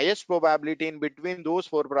a, highest probability in between those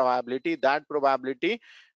 4 probability, that probability,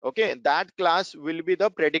 okay, that class will be the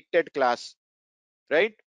predicted class,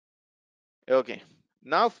 right? Okay,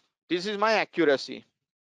 now this is my accuracy.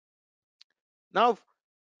 Now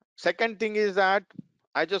second thing is that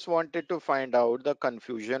I just wanted to find out the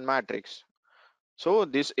confusion matrix. So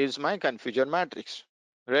this is my confusion matrix,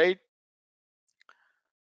 right?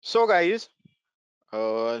 So guys,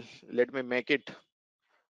 let me make it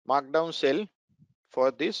markdown cell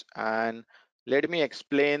for this, and let me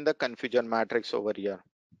explain the confusion matrix over here.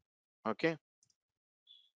 Okay,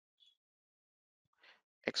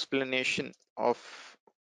 explanation of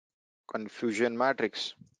confusion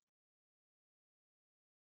matrix,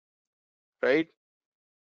 right?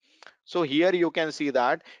 So here you can see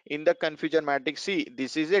that in the confusion matrix, see,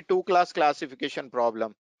 this is a 2 class classification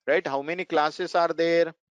problem, right? How many classes are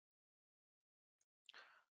there?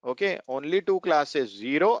 Okay, only two classes,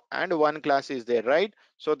 0 and 1 class is there, right?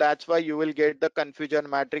 So that's why you will get the confusion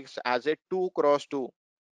matrix as a 2 cross 2,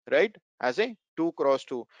 right? As a 2 cross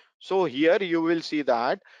 2. So here you will see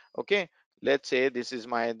that, okay, let's say this is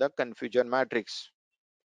my the confusion matrix.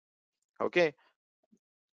 Okay,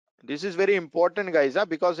 this is very important, guys,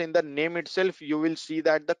 because in the name itself you will see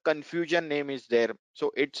that the confusion name is there,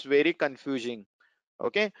 so it's very confusing.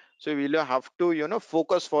 Okay, so we'll have to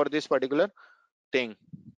focus for this particular thing.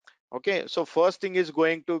 Okay, so first thing is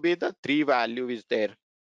going to be the 3 value is there,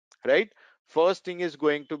 right? First thing is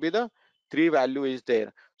going to be the 3 value is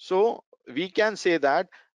there. So we can say that,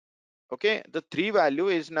 okay, the 3 value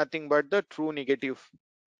is nothing but the true negative.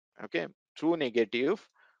 Okay, true negative.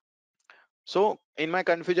 So in my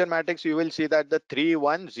confusion matrix you will see that the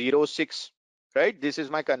 3106, right? This is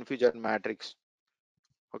my confusion matrix.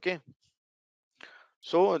 Okay,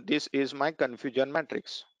 so this is my confusion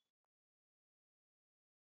matrix.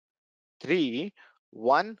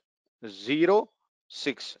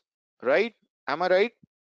 3106, right? Am I right?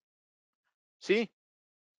 See,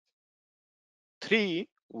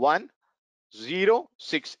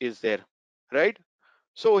 3106 is there, right?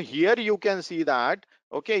 So here you can see that,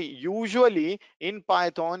 okay, usually in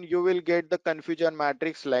Python you will get the confusion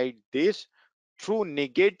matrix like this: true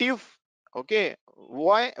negative. Okay,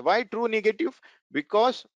 why true negative?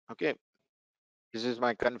 Because, okay, this is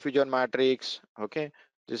my confusion matrix. Okay,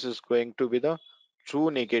 this is going to be the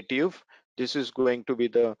true negative, this is going to be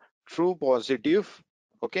the true positive.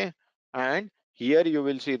 Okay, and here you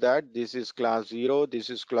will see that this is class 0, this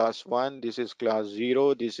is class 1, this is class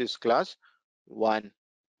 0, this is class 1.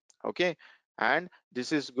 Okay, and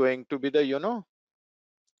this is going to be the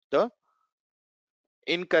the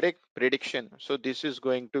incorrect prediction. So this is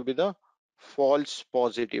going to be the false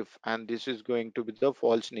positive and this is going to be the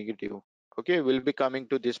false negative. Okay, we'll be coming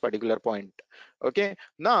to this particular point. Okay,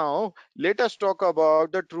 now let us talk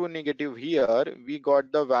about the true negative. Here we got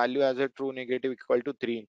the value as a true negative equal to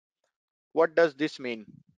 3. What does this mean?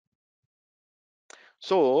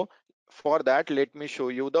 So for that, let me show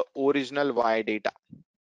you the original y data.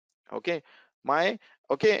 Okay, my,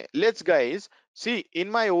 okay, let's guys see in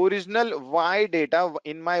my original y data,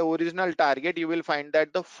 in my original target you will find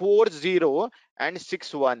that the 40 and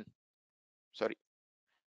 61, sorry,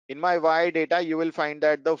 in my y data you will find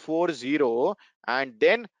that the 40 and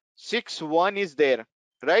then 61 is there,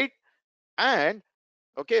 right? And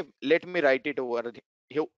okay, let me write it over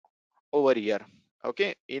here.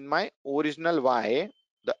 Okay, in my original y,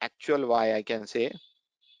 the actual y, I can say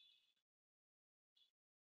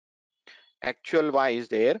actual y is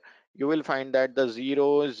there, you will find that the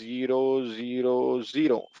 0 0 0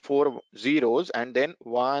 0, 4 zeros and then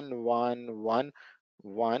 1 1 1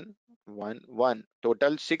 1 1 1,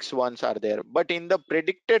 total 6 ones are there. But in the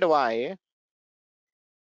predicted y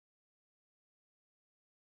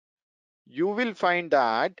you will find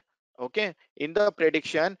that, okay, in the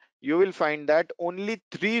prediction you will find that only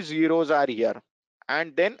 3 zeros are here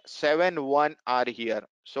and then 7 1 are here.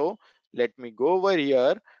 So let me go over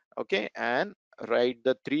here, okay, and write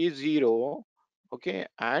the 30, okay,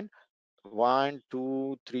 and 1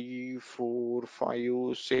 2 3 4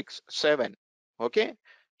 5 6 7. Okay,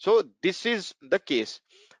 so this is the case.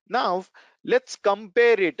 Now let's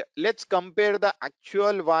compare it, let's compare the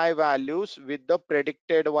actual y values with the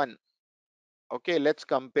predicted one. Okay, let's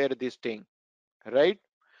compare this thing, right?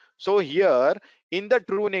 So here in the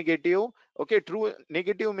true negative, okay, true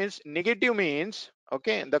negative means,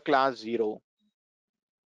 okay, the class 0,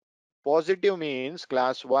 positive means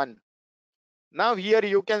class 1. Now here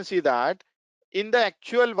you can see that in the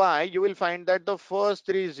actual y you will find that the first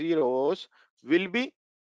 3 zeros will be,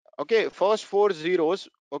 okay, first 4 zeros,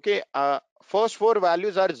 okay, first 4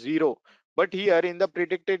 values are 0, but here in the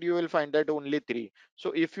predicted you will find that only 3.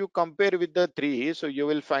 So if you compare with the 3, so you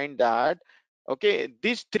will find that, okay,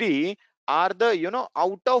 these 3 are the,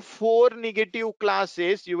 out of 4 negative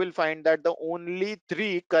classes you will find that the only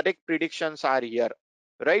 3 correct predictions are here,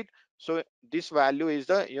 right? So this value is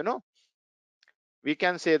the, we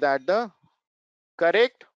can say that the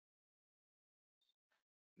correct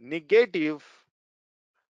negative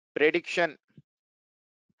prediction.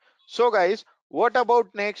 So guys, what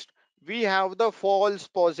about next? We have the false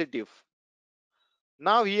positive.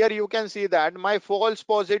 Now here you can see that my false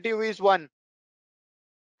positive is 1.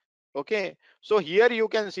 Okay, so here you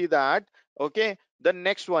can see that, okay, the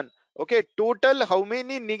next one, okay, total how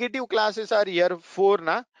many negative classes are here? 4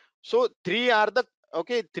 na. So 3 are the,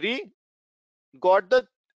 okay, 3 got the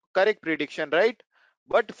correct prediction, right?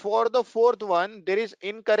 But for the fourth one there is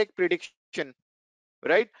incorrect prediction,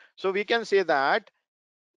 right? So we can say that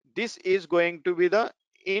this is going to be the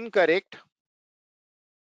incorrect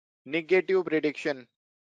negative prediction.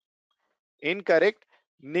 Incorrect,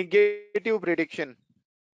 negative prediction.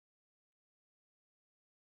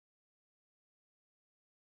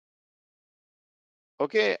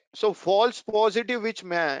 Okay, so false positive, which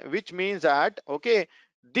means that, okay,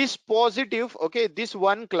 this positive, okay, this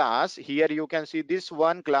one class here, you can see this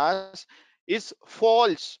one class is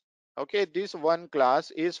false. Okay, this one class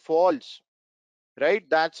is false, right?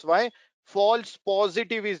 That's why false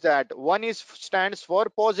positive is that one is stands for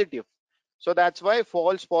positive, so that's why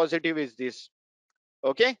false positive is this.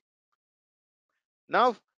 Okay,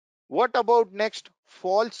 now what about next,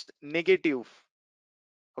 false negative?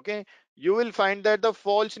 Okay, you will find that the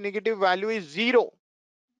false negative value is 0,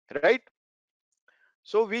 right?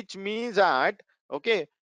 So which means that, okay,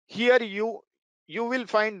 here you will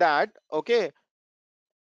find that, okay,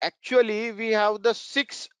 actually we have the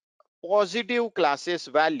 6 positive classes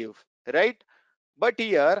value, right? But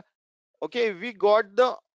here, okay, we got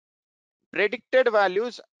the predicted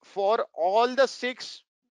values for all the 6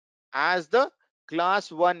 as the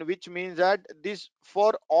class 1, which means that this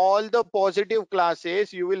for all the positive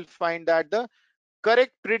classes you will find that the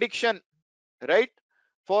correct prediction, right?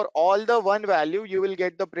 For all the one value you will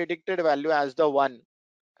get the predicted value as the 1,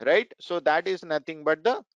 right? So that is nothing but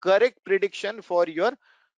the correct prediction for your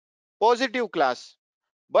positive class.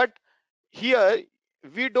 But here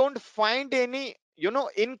we don't find any,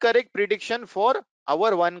 incorrect prediction for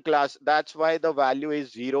our one class. That's why the value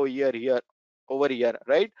is 0 here over here,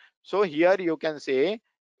 right? So here you can say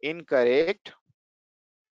incorrect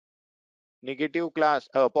negative class,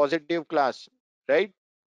 positive class, right?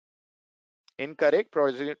 Incorrect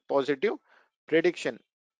positive prediction.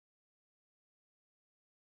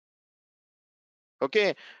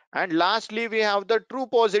 Okay, and lastly we have the true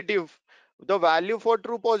positive. The value for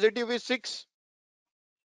true positive is 6.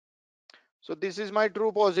 So this is my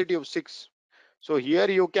true positive 6. So here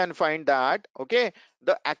you can find that, okay,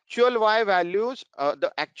 the actual y values,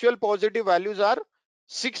 the actual positive values are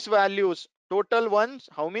 6 values. Total ones,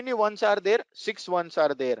 how many ones are there? 6 ones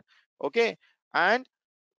are there. Okay, and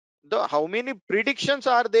the how many predictions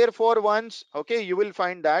are there for ones? Okay, you will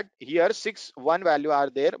find that here 6 one value are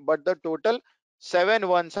there, but the total 7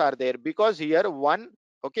 ones are there, because here one,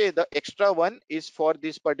 okay, the extra one is for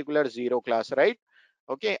this particular 0 class, right?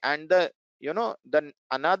 Okay, and the, the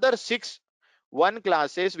another 6 one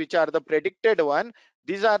classes which are the predicted one,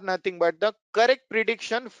 these are nothing but the correct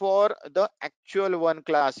prediction for the actual one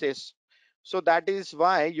classes. So that is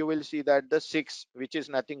why you will see that the 6, which is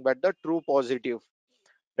nothing but the true positive,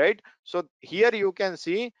 right? So here you can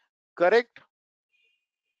see correct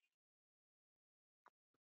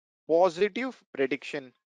positive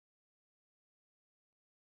prediction.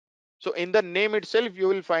 So in the name itself you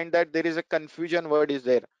will find that there is a confusion word is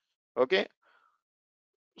there. Okay,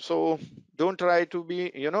 so don't try to be,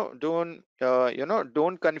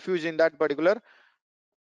 don't confuse in that particular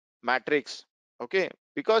matrix. Okay,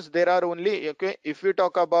 because there are only, okay, if we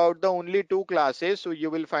talk about the only 2 classes, so you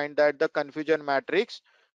will find that the confusion matrix,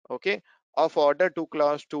 okay, of order 2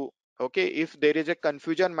 class 2. Okay, if there is a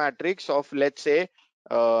confusion matrix of, let's say,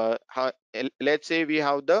 let's say we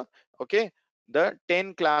have the, okay, the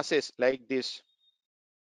 10 classes like this,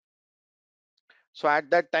 so at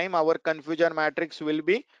that time our confusion matrix will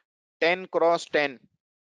be 10 cross 10,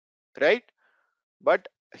 right? But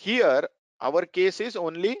here our case is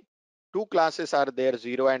only 2 classes are there,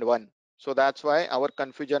 0 and 1. So that's why our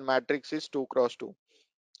confusion matrix is 2 cross 2,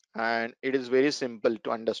 and it is very simple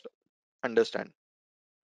to understand.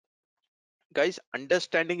 Guys,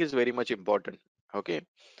 understanding is very much important. Okay,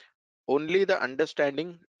 only the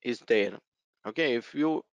understanding is there. Okay, if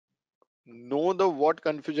you know the what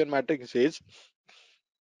confusion matrix is,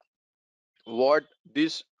 what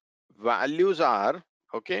these values are,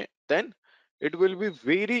 okay, then it will be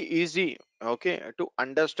very easy, okay, to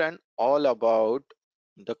understand all about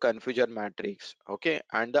the confusion matrix, okay,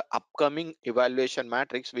 and the upcoming evaluation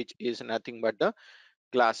matrix, which is nothing but the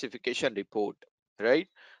classification report, right?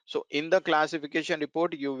 So in the classification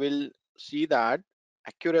report you will see that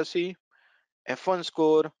accuracy, F1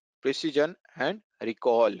 score, precision, and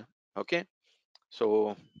recall. Okay,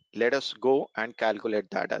 so let us go and calculate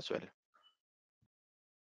that as well.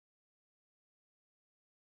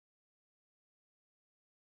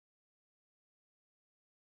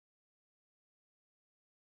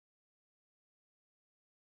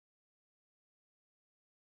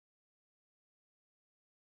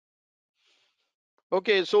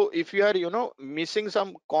 Okay, so if you are, missing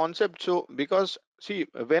some concept, so because see,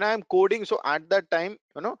 when I'm coding, so at that time,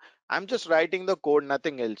 I'm just writing the code,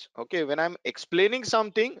 nothing else. Okay, when I'm explaining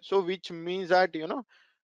something, so which means that,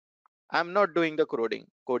 I'm not doing the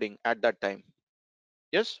coding at that time.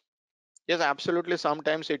 Yes. Yes, absolutely.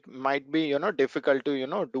 Sometimes it might be, difficult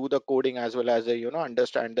to, do the coding as well as,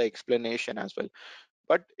 understand the explanation as well.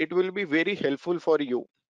 But it will be very helpful for you,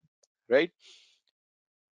 right?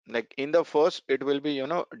 Like in the first, it will be,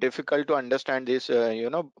 difficult to understand this,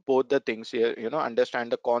 both the things here,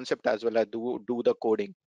 understand the concept as well as do the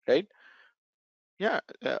coding, right? Yeah,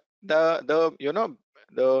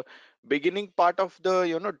 the beginning part of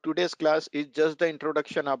the today's class is just the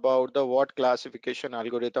introduction about the what classification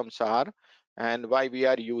algorithms are and why we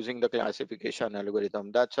are using the classification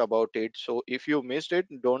algorithm. That's about it. So if you missed it,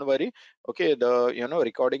 don't worry. Okay, the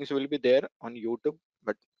recordings will be there on YouTube,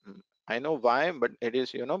 but I know why, but it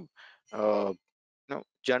is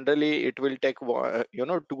generally it will take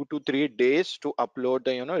 2 to 3 days to upload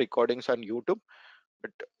the recordings on YouTube,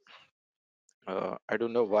 but I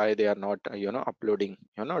don't know why they are not uploading.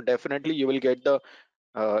 Definitely you will get the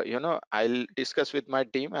I'll discuss with my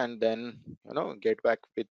team and then get back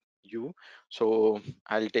with you. So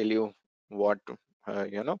I'll tell you what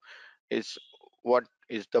is what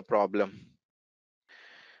is the problem.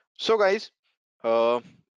 So guys, uh,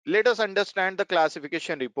 let us understand the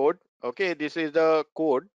classification report. Okay, this is the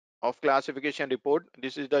code of classification report.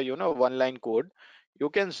 This is the one line code. You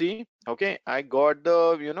can see, okay, I got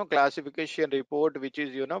the classification report which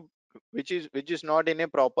is which is not in a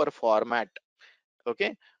proper format.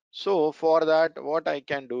 Okay, so for that what I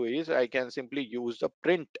can do is I can simply use the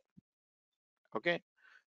print. Okay,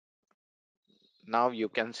 now you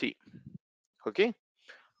can see. Okay,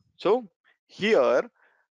 so here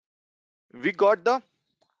we got the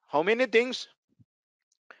how many things?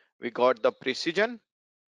 We got the precision.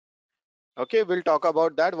 Okay, we'll talk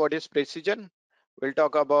about that. What is precision? We'll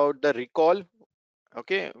talk about the recall.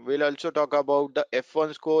 Okay, we'll also talk about the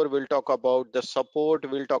F1 score. We'll talk about the support.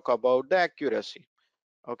 We'll talk about the accuracy.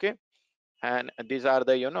 Okay, and these are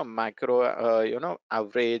the macro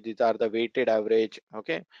average. These are the weighted average.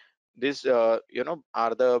 Okay, these are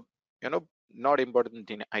the not important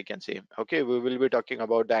thing I can say. Okay, we will be talking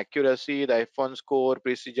about the accuracy, the F1 score,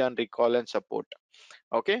 precision, recall, and support.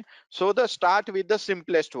 Okay, so the start with the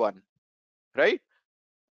simplest one, right?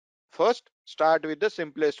 First, start with the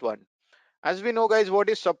simplest one. As we know, guys, what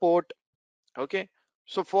is support? Okay,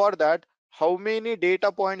 so for that, how many data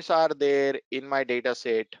points are there in my data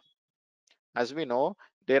set? As we know,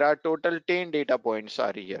 there are total 10 data points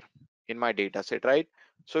are here in my data set, right?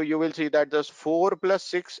 So you will see that just 4 plus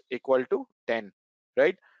 6 equal to 10,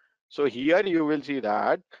 right? So here you will see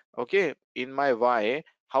that, okay, in my Y,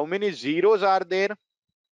 how many zeros are there?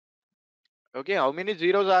 Okay, how many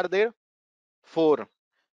zeros are there? 4.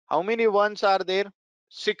 How many ones are there?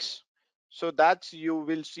 6. So that's you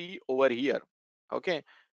will see over here. Okay.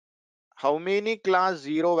 How many class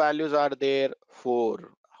 0 values are there?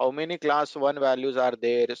 4. How many class 1 values are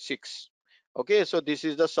there? 6. Okay. So this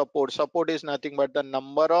is the support. Support is nothing but the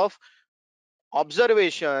number of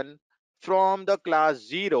observation from the class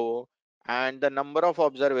 0 and the number of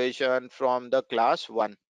observation from the class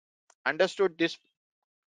 1. Understood this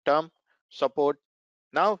term? Support.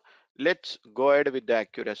 Now let's go ahead with the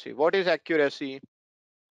accuracy. What is accuracy?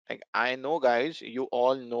 Like I know guys, you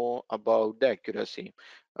all know about the accuracy.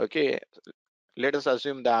 Okay, let us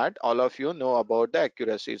assume that all of you know about the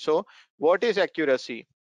accuracy. So what is accuracy?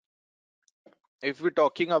 If we're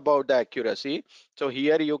talking about the accuracy, so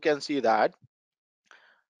here you can see that,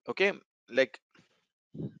 okay, like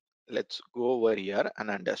let's go over here and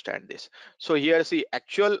understand this. So here see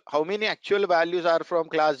actual, how many actual values are from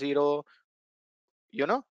class 0?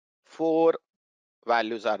 4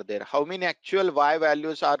 values are there. How many actual Y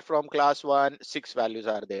values are from class 1? 6 values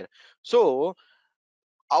are there. So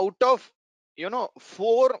out of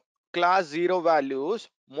 4 class 0 values,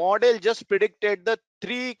 model just predicted the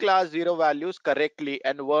 3 class 0 values correctly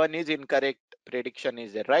and one is incorrect prediction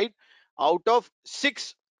is there, right? Out of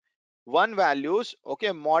 6 1 values,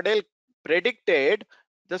 okay, model predicted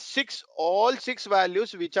the 6 all 6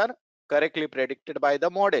 values which are correctly predicted by the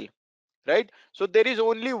model, right? So there is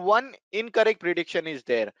only one incorrect prediction is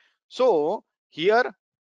there. So here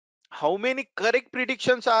how many correct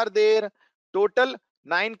predictions are there? Total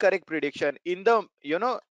 9 correct prediction in the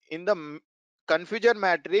in the confusion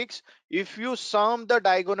matrix. If you sum the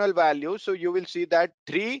diagonal value, so you will see that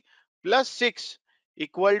 3 plus 6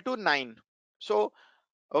 equal to 9. So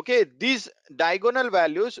okay, these diagonal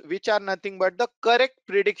values which are nothing but the correct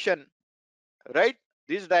prediction, right?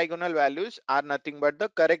 These diagonal values are nothing but the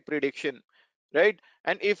correct prediction, right?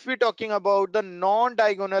 And if we're talking about the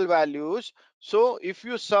non-diagonal values, so if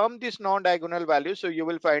you sum this non-diagonal values, so you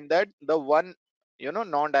will find that the one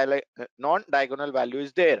non-diagonal value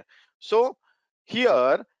is there. So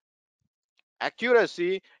here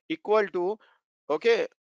accuracy equal to, okay,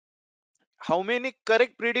 how many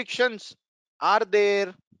correct predictions are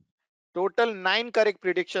there? Total 9 correct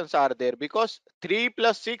predictions are there, because 3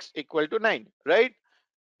 plus 6 equal to 9, right?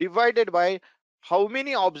 Divided by how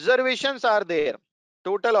many observations are there?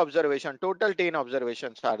 Total observation, total 10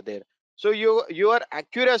 observations are there. So your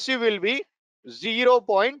accuracy will be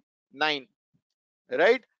 0.9,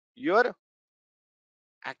 right? Your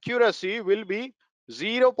accuracy will be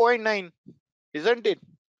 0.9, isn't it?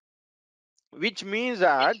 Which means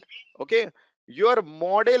that, okay, your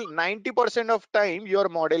model 90% of time your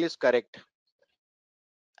model is correct,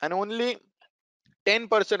 and only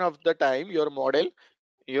 10% of the time your model,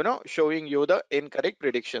 showing you the incorrect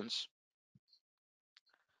predictions.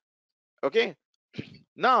 Okay,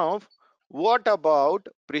 now what about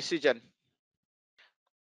precision?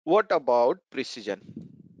 What about precision?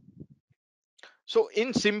 So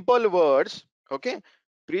in simple words, okay,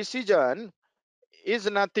 precision is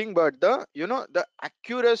nothing but the, the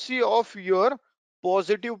accuracy of your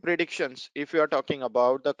positive predictions. If you are talking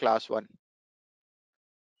about the class 1,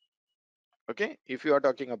 okay, if you are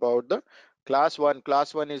talking about the class 1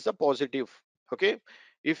 is the positive. Okay,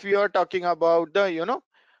 if you are talking about the,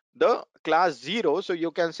 the class 0, so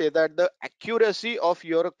you can say that the accuracy of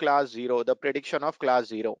your class 0, the prediction of class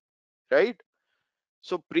 0, right?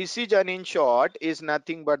 So precision in short is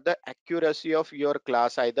nothing but the accuracy of your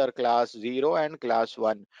class, either class 0 and class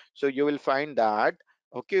 1. So you will find that,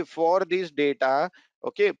 okay, for this data,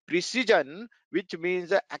 okay, precision, which means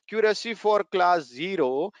the accuracy for class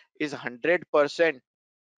 0 is 100%.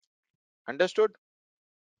 Understood?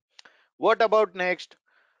 What about next?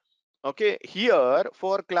 Okay, here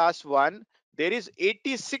for class 1, there is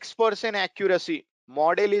 86% accuracy.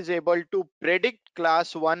 Model is able to predict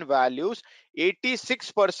class 1 values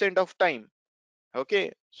 86% of time.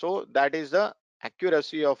 Okay, so that is the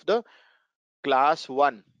accuracy of the class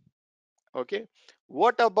 1. Okay,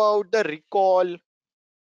 what about the recall?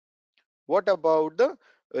 What about the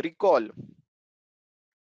recall?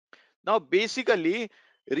 Now basically,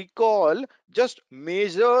 recall just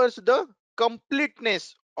measures the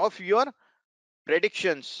completeness of your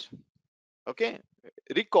predictions. Okay,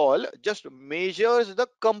 recall just measures the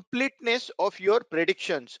completeness of your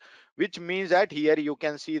predictions, which means that here you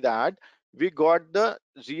can see that we got the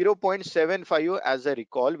 0.75 as a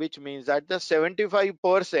recall, which means that the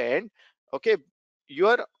 75%, okay,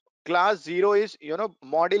 your class 0 is,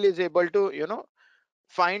 model is able to,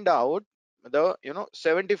 find out the,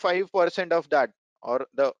 75% of that, or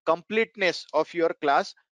the completeness of your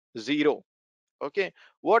class 0. Okay,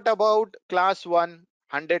 what about class 1?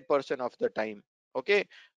 100% of the time. Okay,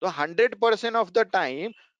 so 100% of the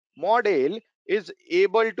time model is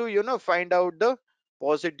able to, find out the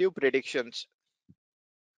positive predictions.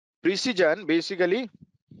 Precision basically,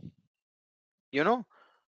 you know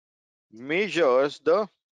measures the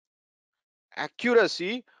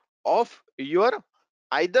accuracy of your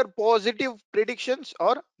either positive predictions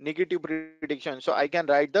or negative predictions. So I can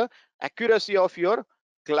write the accuracy of your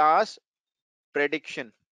class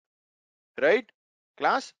prediction, right?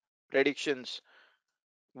 Class predictions.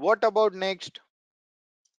 What about next?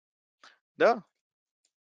 The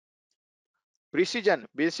precision.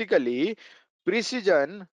 Basically,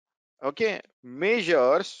 precision, okay,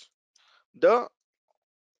 measures the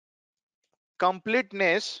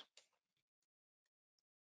completeness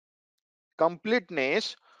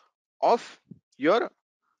completeness of your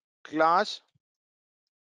class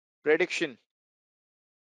prediction.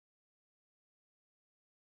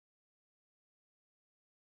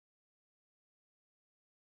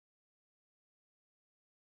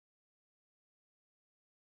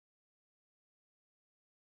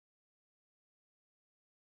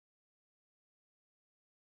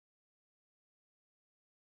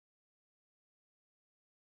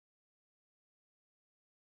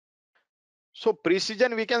 So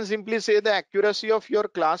precision, we can simply say the accuracy of your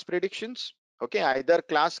class predictions. Okay, either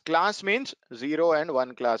class means 0 and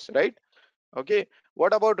 1 class, right? Okay,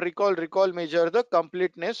 what about recall? Recall measure the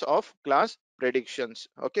completeness of class predictions.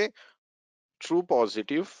 Okay, true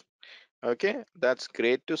positive. Okay, that's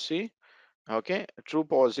great to see. Okay, true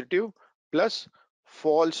positive plus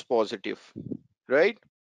false positive, right?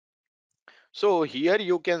 So here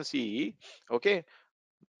you can see, okay,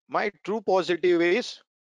 my true positive is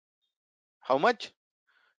how much?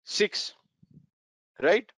 6,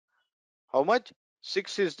 right? How much?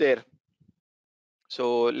 6 is there.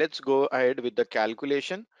 So let's go ahead with the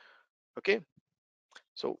calculation. Okay,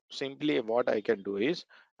 so simply what I can do is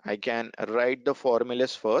I can write the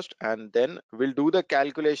formulas first, and then we'll do the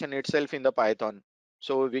calculation itself in the Python,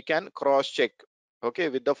 so we can cross check, okay,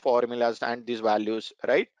 with the formulas and these values,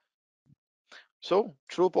 right? So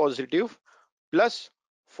true positive plus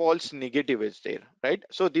false negative is there, right?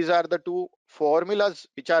 So these are the two formulas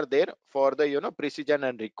which are there for the precision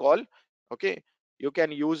and recall. Okay, you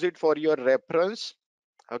can use it for your reference.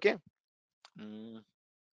 Okay. Mm,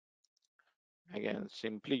 Again,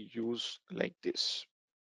 simply use like this,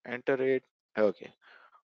 enter it. Okay,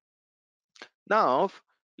 now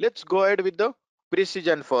let's go ahead with the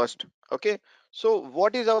precision first. Okay, so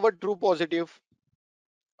what is our true positive?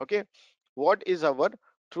 Okay, what is our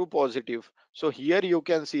true positive? So here you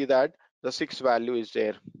can see that the 6 value is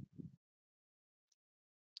there.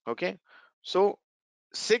 Okay, so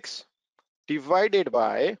 6 divided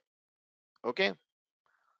by, okay,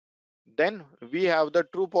 then we have the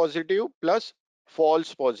true positive plus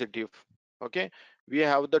false positive. Okay, we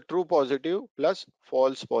have the true positive plus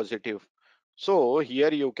false positive. So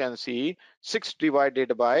here you can see 6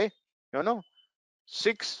 divided by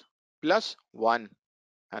 6 plus 1,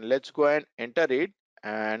 and let's go and enter it,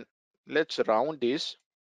 and let's round this,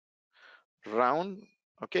 round,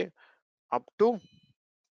 okay, up to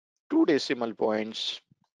 2 decimal points,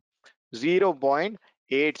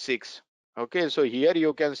 0.86. Okay, so here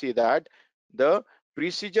you can see that the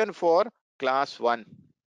precision for class 1.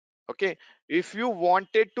 Okay, if you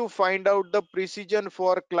wanted to find out the precision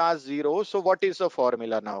for class 0, so what is the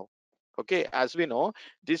formula now? Okay, as we know,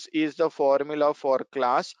 this is the formula for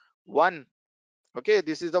class 1. Okay,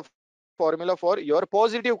 this is the formula for your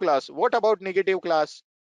positive class. What about negative class?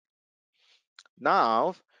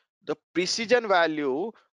 Now the precision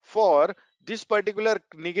value for this particular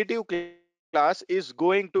negative class is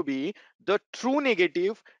going to be the true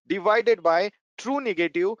negative divided by true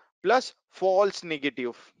negative plus false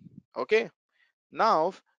negative. Okay,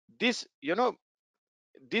 now this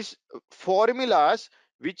these formulas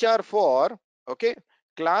which are for, okay,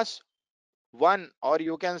 class 1, or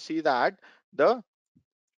you can see that the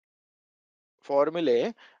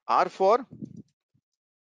formulae are for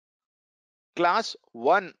class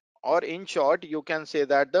 1, or in short you can say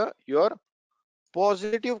that the your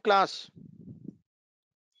positive class,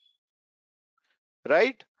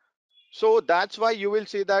 right? So that's why you will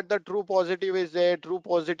see that the true positive is there, true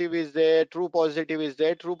positive is there, true positive is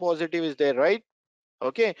there, true positive is there, right?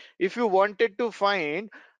 Okay, if you wanted to find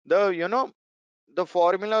the the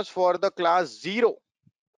formulas for the class 0,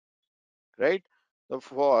 right, the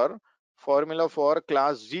for formula for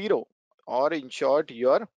class 0, or in short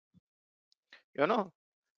your you know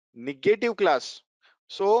negative class,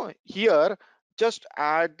 so here just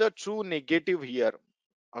add the true negative here.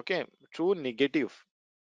 Okay, true negative,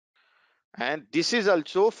 and this is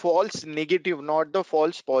also false negative, not the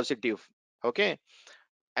false positive. Okay,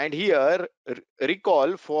 and here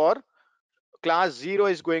recall for class 0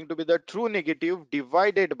 is going to be the true negative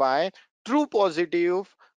divided by true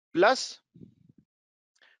positive plus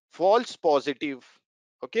false positive.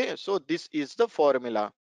 Okay, so this is the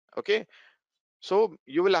formula. Okay, so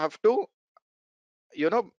you will have to you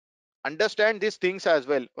know understand these things as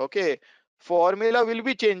well. Okay, formula will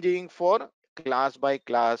be changing for class by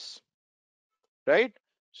class, right?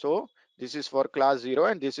 So this is for class 0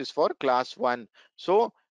 and this is for class 1.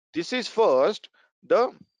 So this is first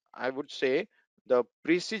the, I would say, the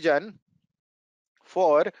precision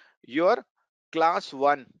for your class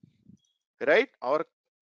 1, right? Or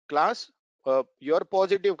class your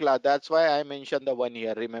positive class. That's why I mentioned the 1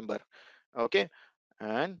 here, remember. Okay,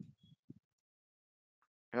 and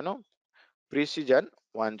you know precision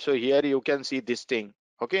 1. So here you can see this thing.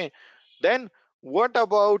 Okay, then what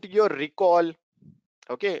about your recall?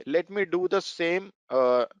 Okay, let me do the same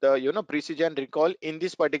the precision recall in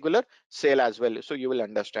this particular cell as well, so you will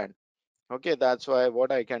understand. Okay, that's why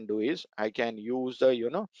what I can do is I can use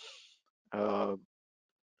the uh,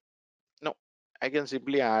 no, I can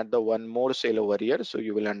simply add the one more cell over here, so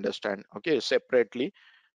you will understand. Okay, separately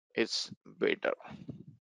it's better.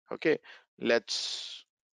 Okay, let's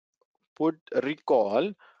put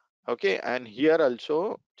recall. Okay, and here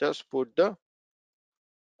also just put the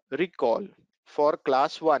recall for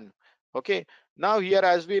class 1. Okay, now here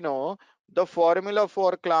as we know the formula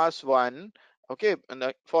for class 1, okay, and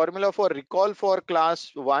the formula for recall for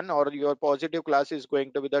class 1 or your positive class is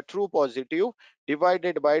going to be the true positive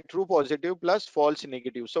divided by true positive plus false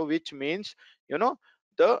negative. So which means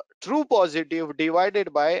the true positive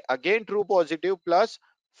divided by again true positive plus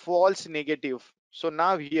false negative. So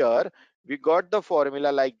now here we got the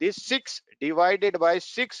formula like this: 6 divided by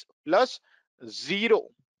 6 plus 0.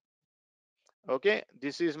 Okay,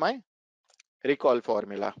 this is my recall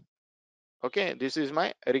formula. Okay, this is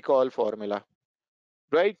my recall formula,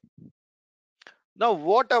 right? Now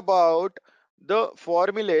what about the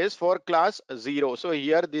formulas for class 0? So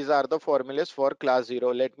here these are the formulas for class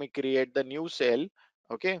 0. Let me create the new cell.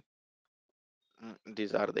 Okay,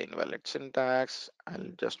 These are the invalid syntax.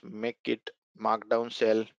 I'll just make it markdown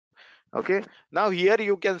cell. Okay, now here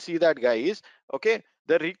you can see that, guys. Okay,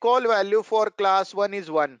 the recall value for class 1 is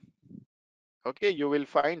 1. Okay, you will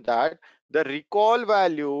find that the recall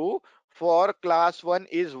value for class 1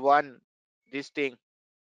 is 1, this thing.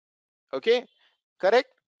 Okay, correct.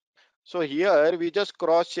 So here we just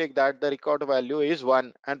cross check that the record value is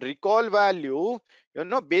 1, and recall value,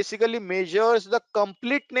 basically measures the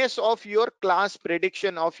completeness of your class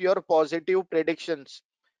prediction, of your positive predictions,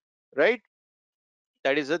 right?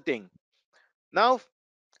 That is the thing. Now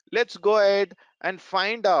let's go ahead and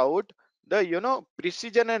find out the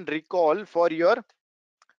precision and recall for your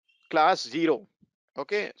class 0.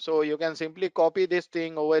 Okay, so you can simply copy this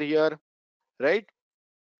thing over here, right,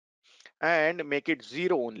 and make it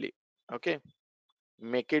 0 only. Okay,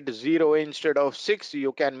 make it 0 instead of 6.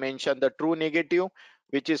 You can mention the true negative,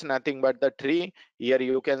 which is nothing but the 3. Here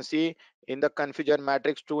you can see in the confusion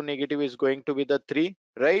matrix, true negative is going to be the 3,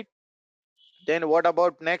 right? Then what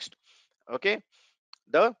about next? Okay,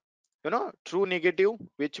 the true negative,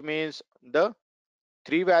 which means the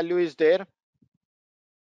 3 value is there.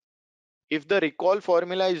 If the recall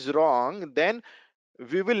formula is wrong, then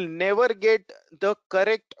we will never get the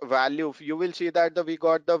correct value. You will see that we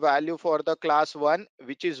got the value for the class 1,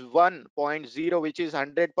 which is 1.0, which is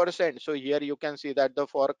 100%. So here you can see that the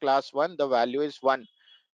for class 1 the value is 1.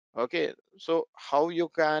 Okay, so how you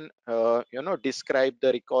can describe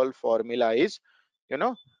the recall formula is, you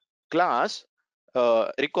know class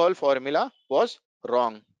recall formula was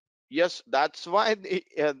wrong. Yes, that's why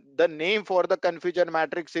the name for the confusion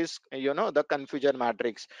matrix is the confusion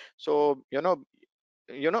matrix. So you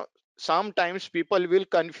know sometimes people will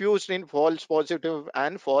confuse in false positive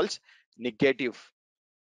and false negative,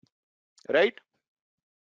 right?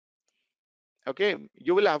 Okay,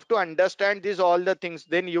 you will have to understand these all the things,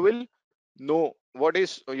 then you will know what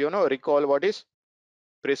is recall, what is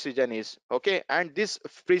precision is. Okay, and this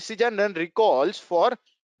precision and recalls for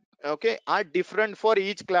are different for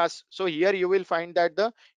each class. So here you will find that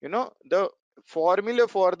the formula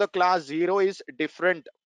for the class 0 is different,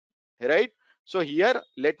 right? So here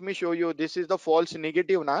let me show you, this is the false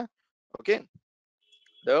negative now. Okay,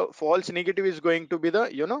 the false negative is going to be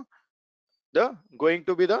the the going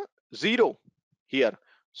to be the 0 here.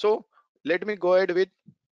 So let me go ahead with,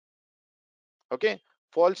 okay,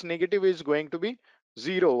 false negative is going to be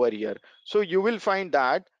 0 over here. So you will find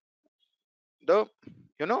that the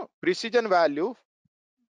precision value,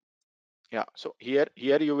 yeah, so here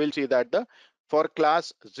you will see that the for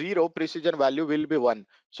class 0 precision value will be 1.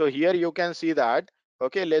 So here you can see that.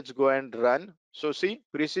 Okay, let's go and run. So see,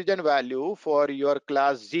 precision value for your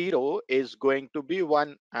class 0 is going to be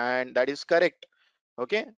 1, and that is correct.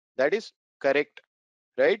 Okay, that is correct,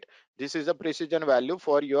 right? This is a precision value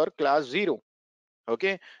for your class 0.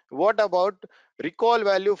 Okay, what about recall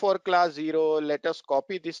value for class 0? Let us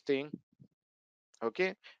copy this thing.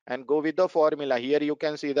 Okay, and go with the formula. Here you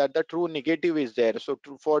can see that the true negative is there. So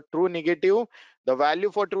for true negative, the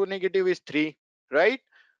value for true negative is 3, right?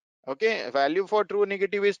 Okay, value for true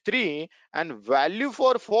negative is 3, and value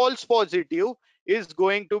for false positive is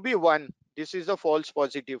going to be 1. This is a false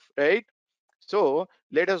positive, right? So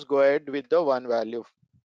let us go ahead with the 1 value.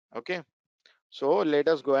 Okay, so let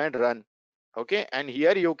us go and run. Okay, and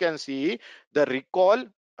here you can see the recall.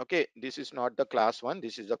 Okay, this is not the class 1,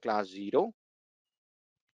 this is the class 0.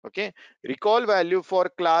 Okay, recall value for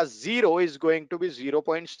class 0 is going to be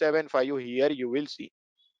 0.75. Here you will see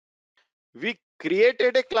we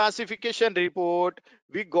created a classification report.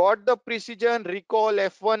 We got the precision, recall,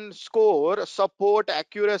 F1 score, support,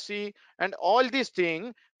 accuracy, and all these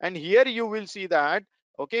things. And here you will see that,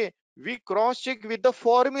 okay, we cross check with the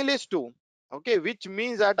formulas too. Okay, which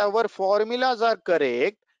means that our formulas are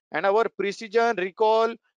correct and our precision,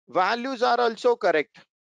 recall values are also correct,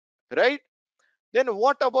 right? Then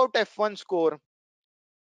what about F1 score?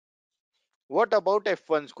 What about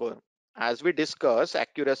F1 score? As we discuss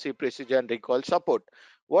accuracy, precision, recall, support.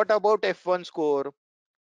 What about F1 score?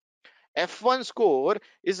 F1 score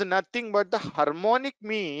is nothing but the harmonic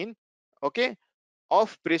mean, okay,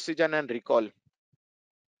 of precision and recall.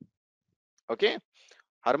 Okay,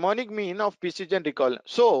 harmonic mean of precision recall.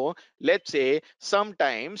 So let's say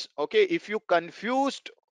sometimes, okay, if you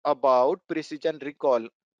confused about precision recall,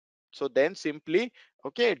 so then simply,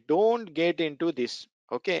 okay, don't get into this.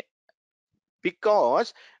 Okay,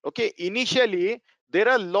 because okay, initially there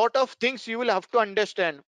are a lot of things you will have to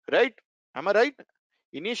understand, right? Am I right?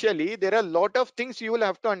 Initially there are a lot of things you will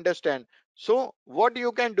have to understand. So what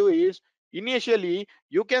you can do is, initially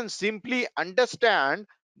you can simply understand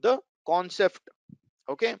the concept.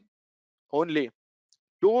 Okay, only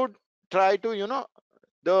try to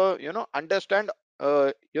the understand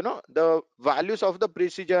the values of the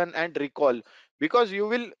precision and recall, because you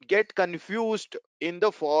will get confused in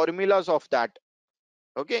the formulas of that.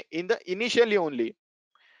 Okay, in the initially only,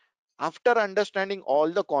 after understanding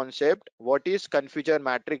all the concept what is confusion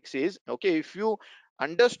matrix is, okay, if you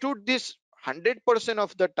understood this 100%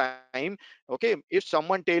 of the time, okay, if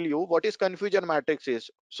someone tell you what is confusion matrix is,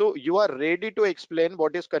 so you are ready to explain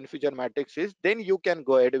what is confusion matrix is, then you can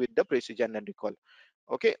go ahead with the precision and recall.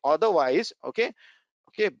 Okay, otherwise, okay,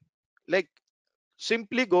 like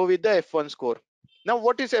simply go with the F1 score. Now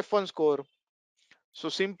what is F1 score? So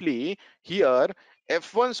simply here,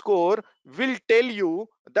 F1 score will tell you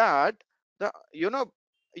that the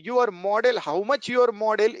your model, how much your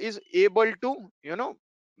model is able to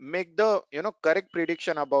make the correct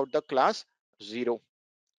prediction about the class 0.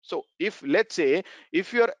 So if let's say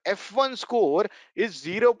if your F1 score is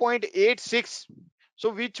 0.86,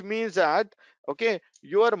 so which means that, okay,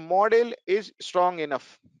 your model is strong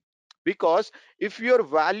enough. Because if your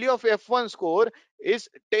value of F1 score is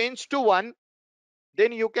tends to 1,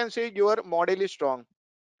 then you can say your model is strong.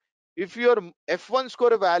 If your F1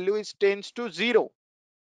 score value is tends to 0,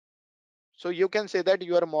 so you can say that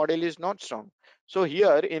your model is not strong. So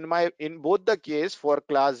here in both the case for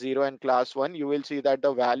class 0 and class 1, you will see that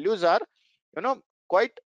the values are you know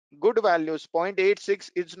quite good values. 0.86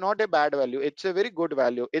 is not a bad value, it's a very good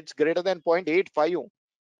value, it's greater than 0.85,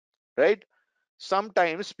 right?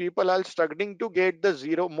 Sometimes people are struggling to get the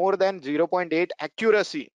 0 more than 0.8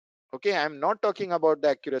 accuracy. Okay, I'm not talking about the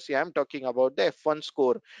accuracy, I'm talking about the F1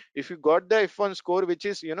 score. If you got the F1 score which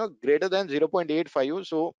is greater than 0.85,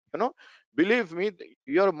 so believe me,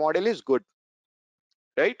 your model is good,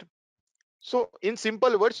 right? So in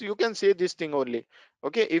simple words, you can say this thing only.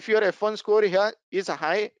 Okay, if your F1 score here is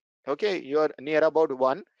high, okay, you are near about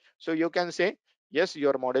 1, so you can say yes,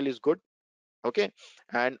 your model is good. Okay,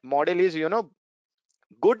 and model is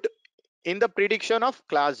good in the prediction of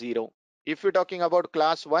class 0. If you're talking about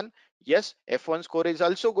class 1, yes, F1 score is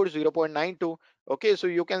also good, 0.92. Okay, so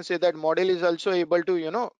you can say that model is also able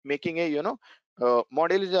to making a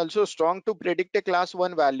model is also strong to predict a class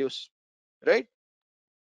 1 values, right?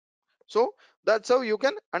 So that's how you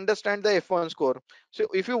can understand the F1 score. So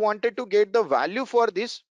if you wanted to get the value for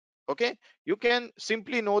this, okay, you can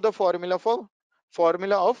simply know the formula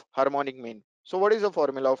of harmonic mean. So what is the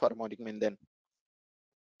formula of harmonic mean then?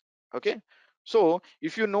 Okay, so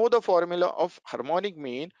if you know the formula of harmonic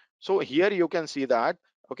mean, so here you can see that,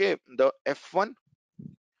 okay, the F1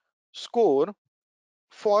 score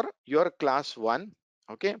for your class 1.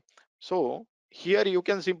 Okay, so here you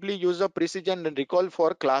can simply use the precision and recall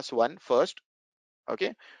for class 1 first.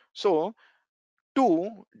 Okay, so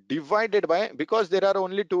 2 divided by, because there are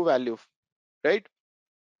only two values, right?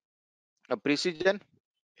 Precision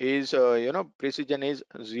is precision is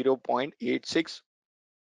 0.86.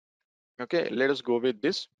 Okay, let us go with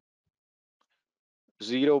this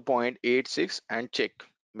 0.86 and check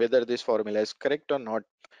whether this formula is correct or not.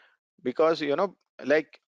 Because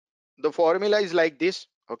like the formula is like this.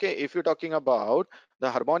 Okay, if you're talking about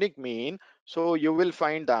the harmonic mean, so you will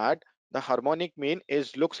find that the harmonic mean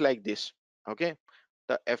is looks like this. Okay,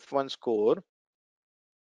 the F1 score,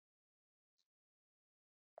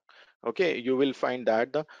 okay, you will find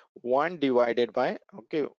that the 1 divided by,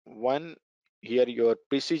 okay, 1 here your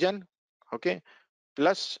precision, okay,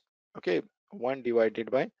 plus, okay, 1 divided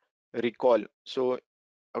by recall. So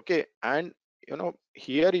okay, and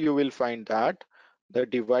here you will find that the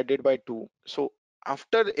divided by 2. So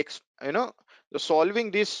after the solving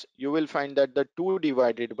this, you will find that the 2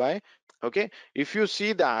 divided by, okay, if you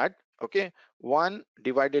see that, okay, 1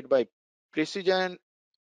 divided by precision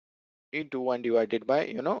into 1 divided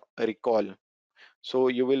by recall. So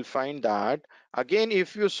you will find that again,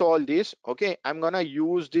 if you solve this, okay, I'm gonna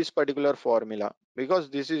use this particular formula because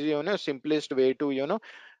this is simplest way to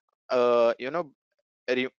uh you know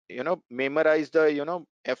memorize the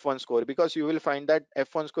F1 score, because you will find that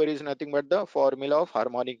F1 score is nothing but the formula of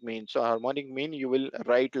harmonic mean. So harmonic mean you will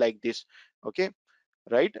write like this. Okay,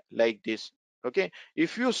 right, like this. Okay,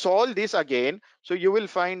 if you solve this again, so you will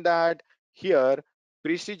find that here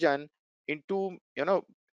precision into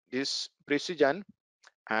this precision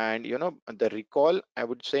and the recall, I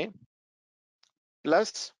would say,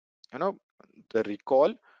 plus you know the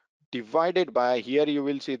recall divided by, here you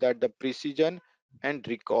will see that the precision and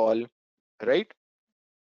recall, right?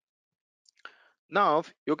 Now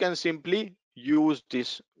you can simply use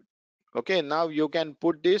this. Okay, now you can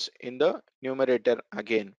put this in the numerator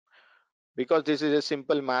again, because this is a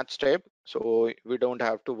simple math step, so we don't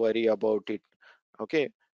have to worry about it. Okay,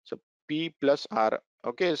 so P plus R.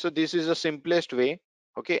 Okay, so this is the simplest way.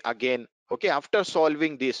 Okay, again, okay, after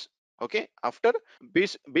solving this, okay, after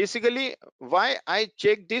basically why I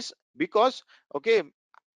check this, because okay,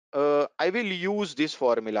 I will use this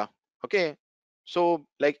formula. Okay, so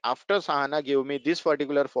like after Sahana gave me this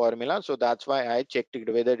particular formula, so that's why I checked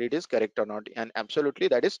it whether it is correct or not, and absolutely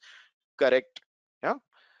that is correct. Yeah,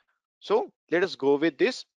 so let us go with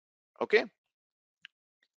this. Okay,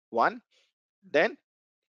 one, then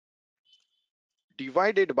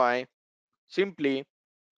divided by simply,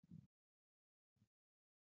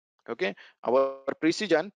 okay, our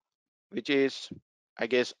precision, which is I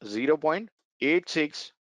guess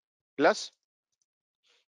 0.86 plus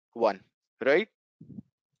 1, right?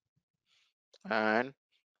 And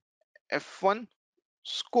F1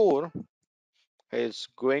 score is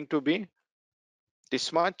going to be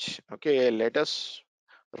this much. Okay, let us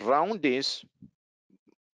round this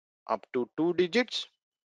up to 2 digits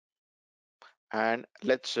and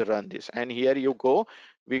let's run this. And here you go.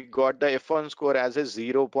 We got the F1 score as a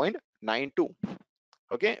 0.92.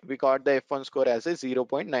 Okay, we got the F1 score as a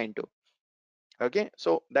 0.92. Okay,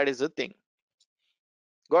 so that is the thing.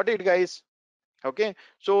 Got it, guys? Okay,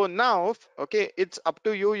 so now okay, it's up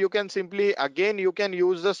to you. You can simply again you can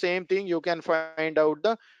use the same thing. You can find out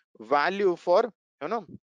the value for, you know,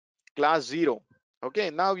 class 0. Okay,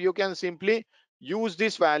 now you can simply use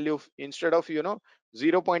this value instead of, you know,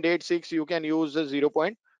 0.86, you can use the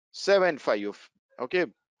 0.75. Okay,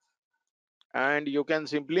 and you can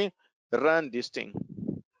simply run this thing.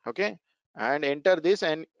 Okay, and enter this,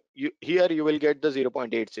 and here you will get the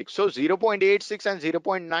 0.86. So 0.86 and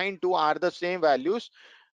 0.92 are the same values,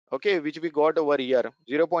 okay, which we got over here,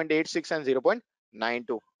 0.86 and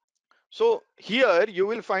 0.92. So here you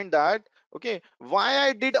will find that, okay, why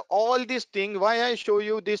I did all this thing, why I show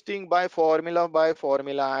you this thing by formula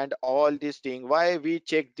and all this thing, why we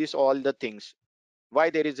check this all the things, why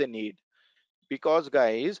there is a need. Because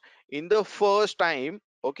guys, in the first time,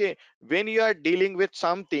 okay, when you are dealing with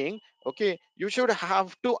something, okay, you should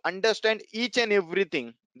have to understand each and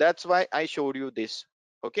everything. That's why I showed you this.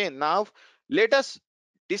 Okay, now let us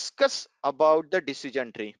discuss about the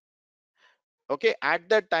decision tree. Okay, at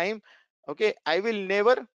that time, okay, I will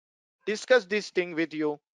never discuss this thing with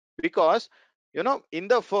you, because you know, in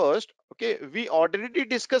the first, okay, we already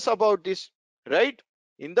discuss about this, right?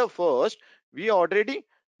 In the first we already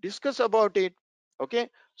discuss about it. Okay,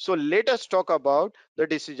 so let us talk about the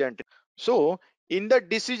decision tree. So in the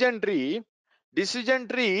decision tree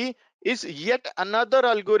is yet another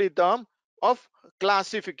algorithm of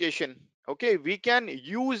classification. Okay, we can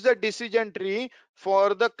use the decision tree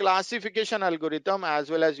for the classification algorithm,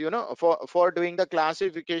 as well as, you know, for doing the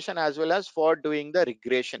classification as well as for doing the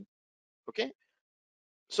regression. Okay,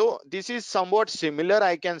 so this is somewhat similar,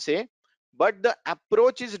 I can say, but the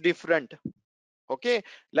approach is different. Okay,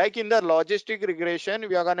 like in the logistic regression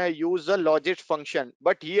we are going to use the logit function,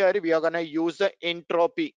 but here we are going to use the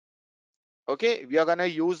entropy. Okay, we are going to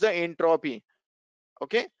use the entropy.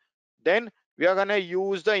 Okay, then we are going to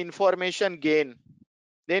use the information gain,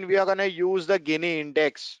 then we are going to use the Gini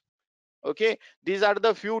index. Okay, these are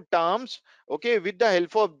the few terms. Okay, with the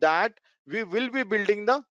help of that we will be building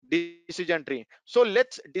the decision tree. So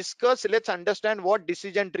let's discuss, let's understand what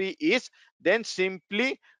decision tree is, then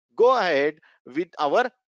simply go ahead with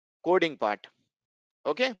our coding part.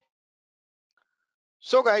 Okay,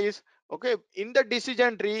 so guys, okay, in the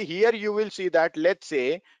decision tree here you will see that, let's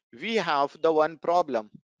say we have the one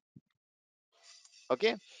problem.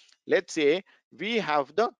 Okay, let's say we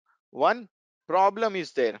have the one problem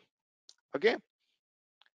is there. Okay,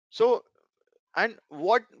 so, and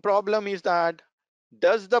what problem is that,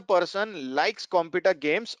 does the person likes computer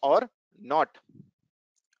games or not?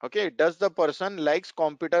 Okay, does the person likes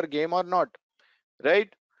computer game or not,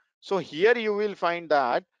 right? So here you will find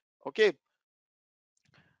that, okay,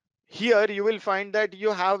 here you will find that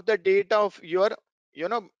you have the data of your, you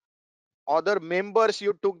know, other members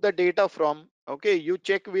you took the data from. Okay, you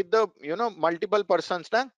check with the, you know, multiple persons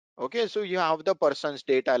now. Okay, so you have the person's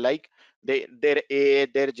data, like their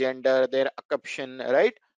age, their gender, their occupation,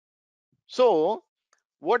 right? So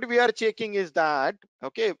what we are checking is that,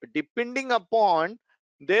 okay, depending upon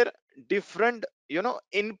their different, you know,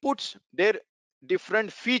 inputs, their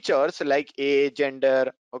different features like age,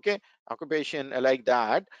 gender, okay, occupation, like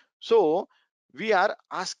that. So we are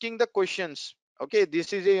asking the questions. Okay,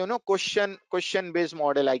 this is a, you know, question based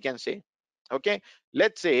model, I can say. Okay,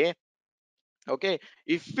 let's say, okay,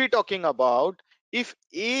 if we talking about, if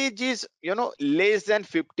age is, you know, less than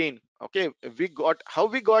 15. Okay, we got, how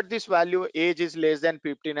we got this value, age is less than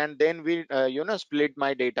 15, and then we you know, split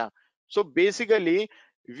my data. So basically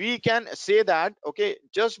we can say that, okay,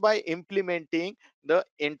 just by implementing the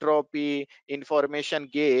entropy information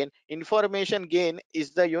gain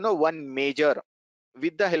is the one major.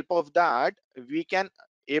 With the help of that, we can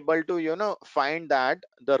able to find that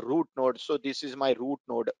the root node. So this is my root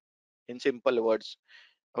node in simple words.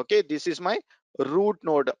 Okay, this is my root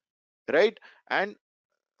node, right? And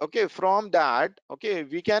okay, from that, okay,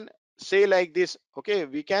 we can say like this. Okay,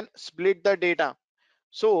 we can split the data.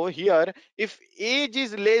 So here, if age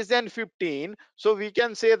is less than 15, so we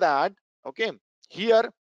can say that, okay, here,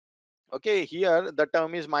 okay, here the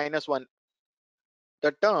term is -1.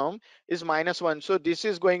 The term is -1. So this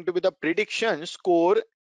is going to be the prediction score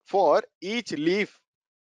for each leaf.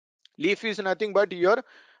 Leaf is nothing but your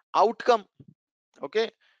outcome.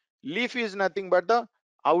 Okay, leaf is nothing but the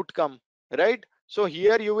outcome, right? So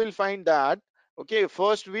here you will find that, okay,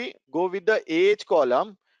 first we go with the age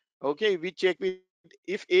column. Okay, we check with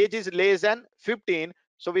if age is less than 15,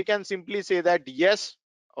 so we can simply say that yes.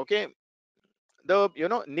 Okay, the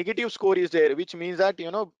negative score is there, which means that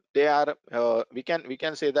they are we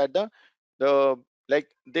can say that the like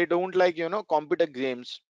they don't like computer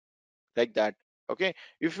games, like that. Okay,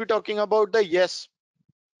 if we're talking about the yes,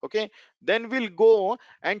 okay, then we'll go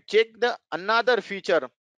and check the another feature,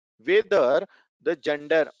 whether the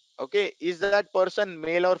gender, okay, is that person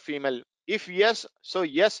male or female. If yes, so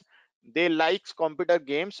yes, they likes computer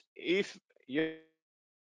games. If if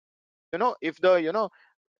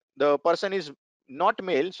the person is not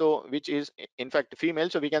male, so which is in fact female,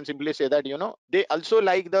 so we can simply say that they also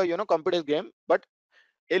like the computer game, but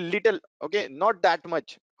a little, okay, not that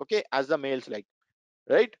much, okay, as the males like,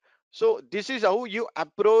 right? So this is how you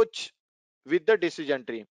approach with the decision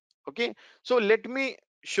tree. Okay, so let me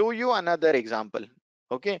show you another example,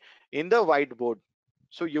 okay, in the whiteboard,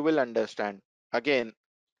 so you will understand again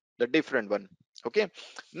the different one. Okay,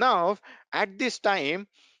 now at this time,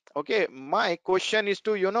 okay, my question is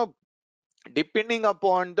to depending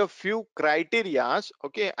upon the few criterias,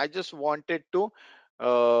 okay, I just wanted to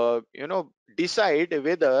decide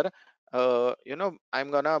whether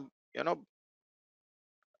I'm gonna you know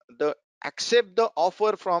the accept the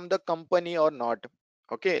offer from the company or not.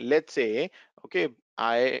 Okay, let's say, okay,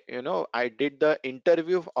 I did the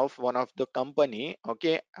interview of one of the company,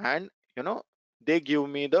 okay, and they give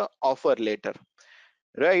me the offer later,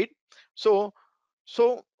 right? So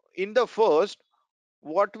so in the first,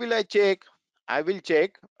 what will I check? I will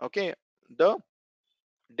check, okay, the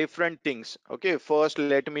different things. Okay, first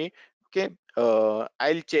let me, okay,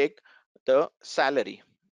 I'll check the salary.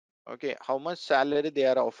 Okay, how much salary they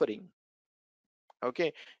are offering.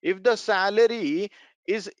 Okay, if the salary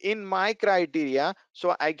is in my criteria,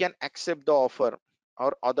 so I can accept the offer,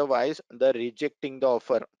 or otherwise the rejecting the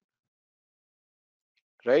offer,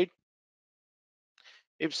 right?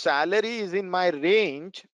 If salary is in my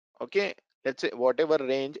range, okay, let's say whatever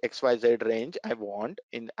range, xyz range I want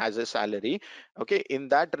in as a salary, okay, in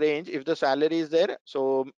that range, if the salary is there,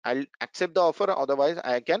 so I'll accept the offer, otherwise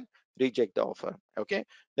I can reject the offer. Okay,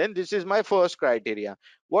 then this is my first criteria.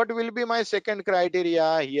 What will be my second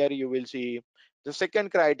criteria? Here you will see the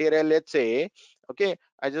second criteria. Let's say, okay,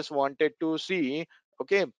 I just wanted to see,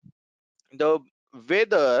 okay, the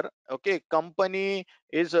whether, okay, company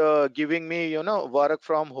is giving me work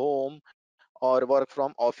from home or work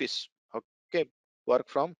from office. Okay, work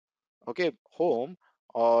from, okay, home,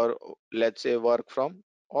 or let's say work from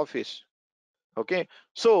office. Okay,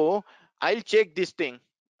 so I'll check this thing.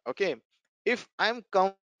 Okay, if I'm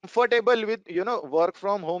comfortable with work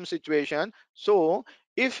from home situation, so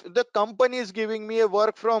if the company is giving me a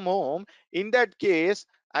work from home, in that case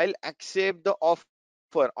I'll accept the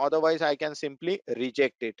offer, otherwise I can simply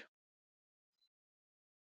reject it.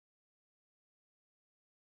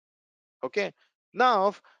 Okay,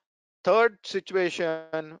 now third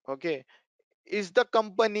situation, okay, is the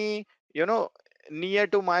company near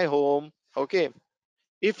to my home? Okay,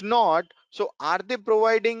 if not, so are they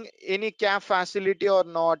providing any cab facility or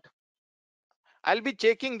not? I'll be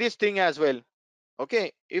checking this thing as well.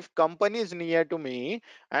 Okay, if company is near to me,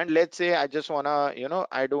 and let's say I just wanna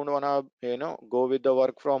I don't wanna go with the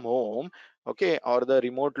work from home, okay, or the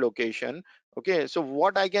remote location. Okay, so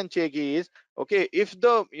what I can check is, okay, if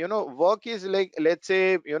the work is like, let's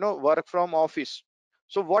say work from office,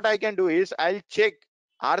 so what I can do is I'll check,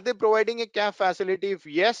 are they providing a cab facility? If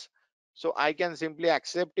yes, so I can simply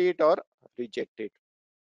accept it or reject it.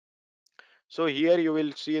 So here you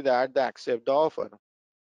will see that the accept the offer,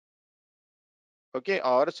 okay,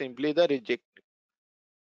 or simply the reject.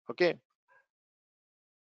 Okay,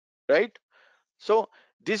 right? So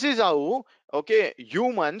this is how, okay,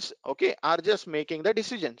 humans, okay, are just making the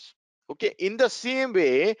decisions. Okay, in the same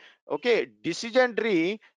way, Okay, decision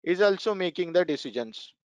tree is also making the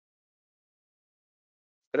decisions,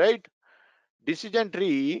 right? Decision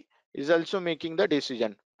tree is also making the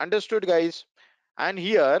decision. Understood, guys? And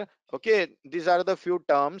here, okay, these are the few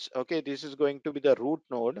terms. Okay, this is going to be the root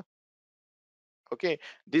node. Okay,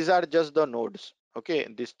 these are just the nodes. Okay,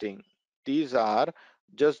 this thing, these are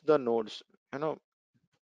just the nodes, you know,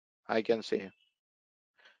 I can say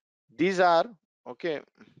these are, okay,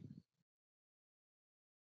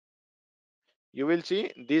 you will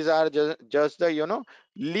see these are just the, you know,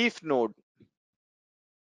 leaf node,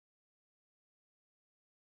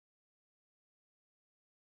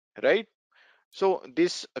 right? So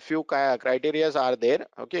these few criterias are there.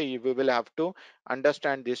 Okay, we will have to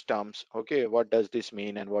understand these terms. Okay, what does this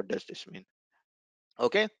mean and what does this mean?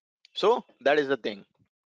 Okay, so that is the thing.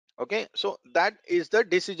 Okay, so that is the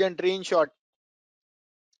decision tree in short.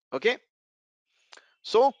 Okay,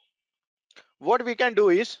 so what we can do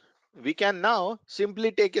is we can now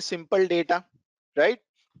simply take a simple data, right,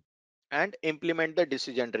 and implement the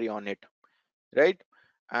decision tree on it, right?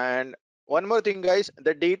 And one more thing, guys,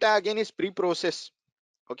 the data again is pre-processed.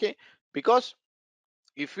 Okay, because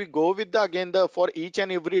if we go with the again the for each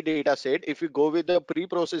and every data set, if we go with the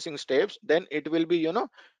pre-processing steps, then it will be, you know,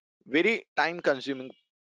 very time consuming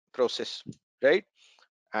process, right?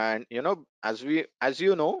 And you know, as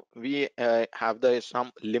you know, we have the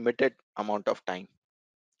some limited amount of time.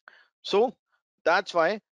 So that's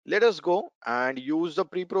why let us go and use the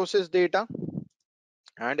pre-processed data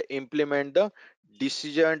and implement the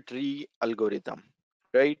decision tree algorithm,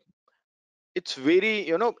 right? It's very,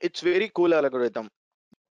 you know, it's very cool algorithm.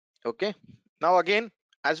 Okay, now again,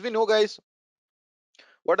 as we know, guys,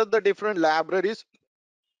 what are the different libraries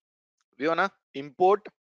we wanna import?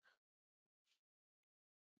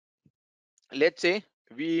 Let's say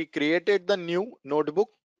we created the new notebook,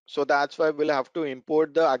 so that's why we'll have to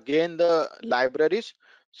import the again the libraries.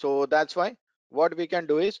 So that's why what we can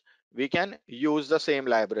do is we can use the same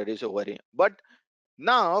libraries over here. But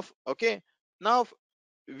now, okay, now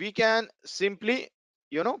we can simply,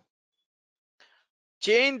 you know,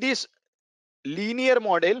 change this linear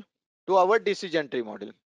model to our decision tree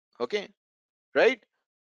model. Okay, right?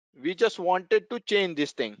 We just wanted to change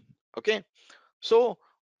this thing. Okay, so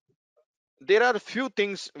there are few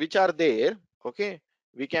things which are there. Okay,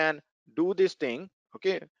 we can do this thing.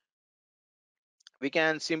 Okay, we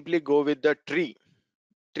can simply go with the tree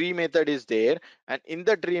method is there, and in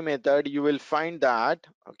the tree method you will find that,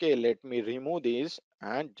 okay, let me remove this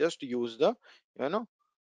and just use the, you know,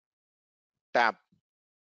 tab.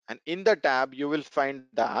 And in the tab you will find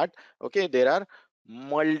that, okay, there are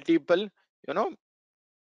multiple, you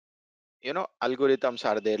know, algorithms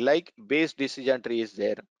are there, like base decision tree is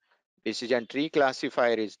there, decision tree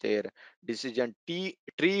classifier is there,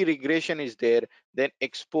 tree regression is there, then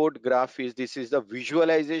export graph is, this is the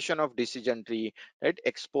visualization of decision tree, right?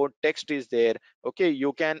 Export text is there. Okay,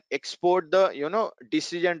 you can export the, you know,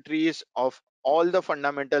 decision trees of all the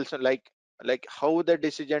fundamentals, like how the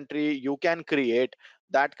decision tree you can create,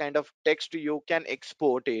 that kind of text you can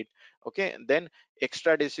export it. Okay, then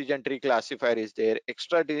extra decision tree classifier is there,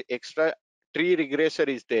 extra tree regressor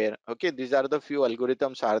is there. Okay, these are the few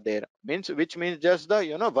algorithms are there, means which means just the,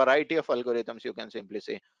 you know, variety of algorithms, you can simply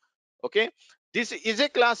say. Okay, this is a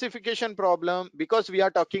classification problem because we are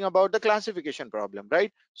talking about the classification problem,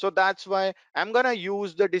 right? So that's why I'm gonna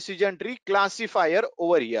use the decision tree classifier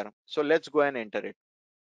over here. So let's go and enter it.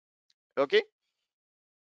 Okay,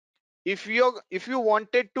 if you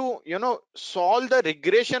wanted to, you know, solve the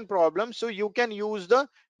regression problem, so you can use the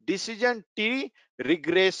decision tree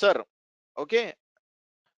regressor. Okay,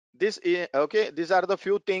 okay, these are the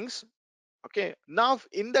few things. Okay, now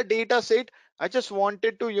in the data set, I just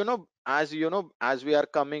wanted to, you know, as we are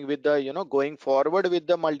coming with the, going forward with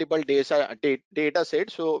the multiple data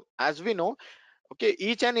sets. So as we know, okay,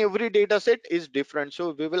 each and every data set is different,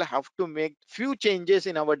 so we will have to make few changes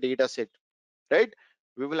in our data set, right?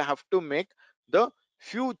 We will have to make the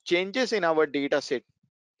few changes in our data set,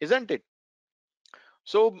 isn't it?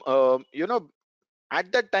 So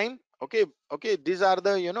at that time, okay, these are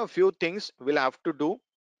the, few things we'll have to do.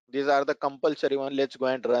 These are the compulsory one. Let's go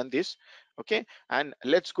and run this. Okay, and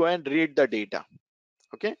let's go and read the data.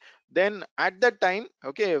 Okay, then at that time,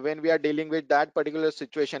 okay, when we are dealing with that particular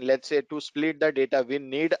situation, let's say to split the data, we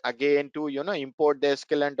need again to, import the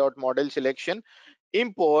sklearn dot model selection,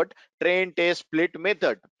 import train test split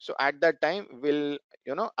method. So at that time we'll,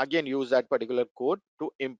 again use that particular code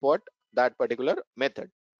to import that particular method,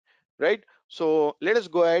 right? So let us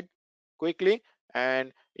go ahead quickly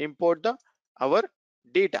and import the our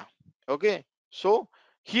data. Okay, so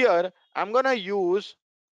here I'm gonna use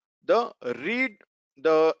the read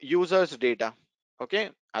the user's data.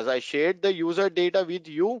 Okay, as I shared the user data with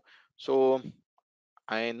you, so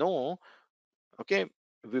I know, okay,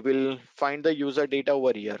 we will find the user data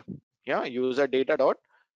over here. Yeah, user data dot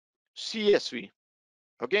CSV.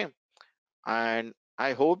 Okay, and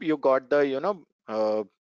I hope you got the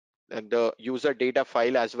the user data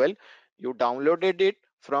file as well. You downloaded it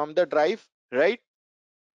from the drive, right?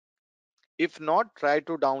 If not, try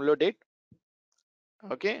to download it.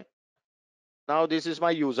 Okay, now this is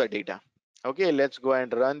my user data. Okay, let's go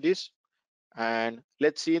and run this and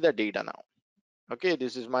let's see the data now. Okay,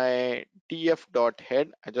 this is my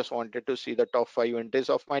tf.head. I just wanted to see the top 5 entries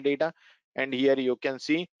of my data, and here you can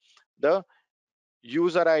see the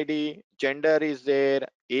user ID, gender is there,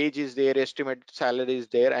 age is there, estimated salary is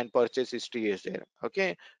there, and purchase history is there.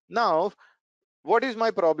 Okay, now what is my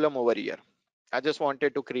problem over here? I just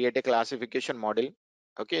wanted to create a classification model.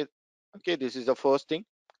 Okay, okay, this is the first thing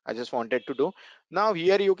I just wanted to do. Now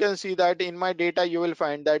here you can see that in my data you will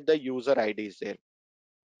find that the user ID is there.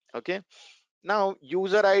 Okay, now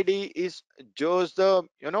user ID is just the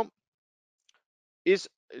is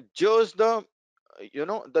just the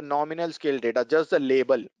the nominal scale data, just the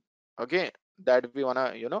label. Okay, that we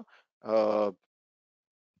wanna uh,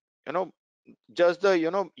 you know just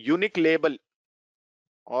the unique label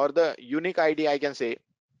or the unique ID, I can say,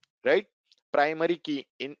 right? Primary key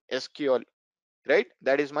in SQL, right?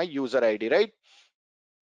 That is my user ID, right?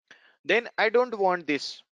 Then I don't want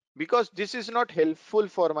this because this is not helpful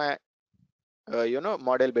for my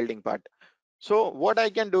model building part. So what I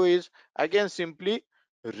can do is I can simply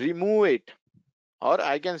remove it, or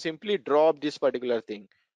I can simply drop this particular thing,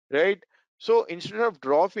 right? So instead of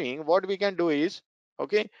dropping, what we can do is,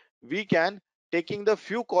 okay, we can taking the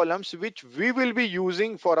few columns which we will be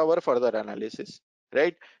using for our further analysis,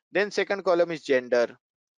 right? Then second column is gender.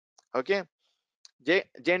 Okay,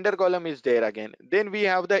 gender column is there again. Then we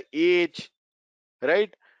have the age,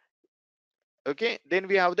 right? Okay, then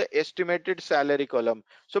we have the estimated salary column.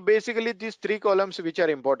 So basically these three columns which are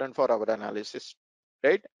important for our analysis,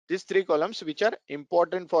 right? These three columns which are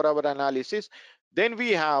important for our analysis. Then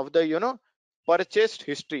we have the purchased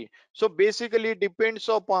history. So basically depends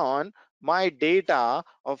upon my data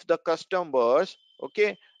of the customers.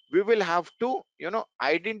 Okay, we will have to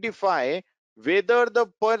identify whether the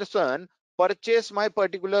person purchased my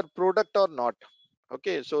particular product or not.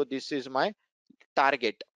 Okay, so this is my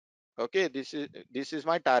target. Okay, this is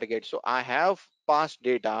my target. So I have past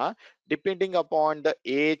data depending upon the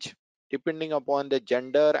age, depending upon the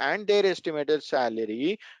gender and their estimated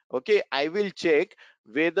salary. Okay, I will check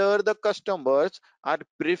whether the customers are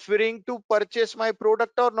preferring to purchase my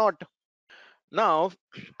product or not. Now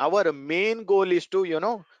our main goal is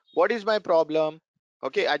to what is my problem.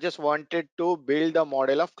 Okay, I just wanted to build a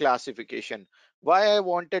model of classification. Why I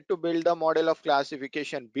wanted to build a model of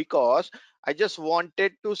classification? Because I just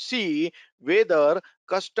wanted to see whether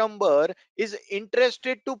customer is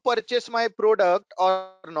interested to purchase my product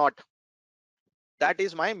or not. That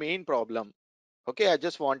is my main problem. Okay, I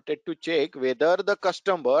just wanted to check whether the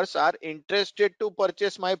customers are interested to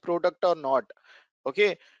purchase my product or not.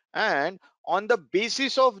 Okay, and on the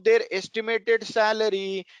basis of their estimated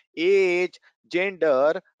salary, age,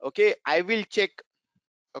 gender, okay, I will check,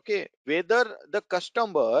 okay, whether the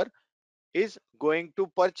customer is going to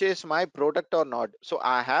purchase my product or not. So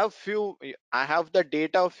I have the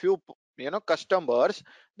data of few customers,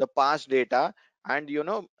 the past data, and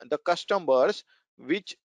the customers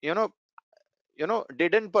which didn't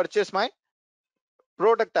purchase my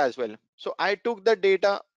product as well. So I took the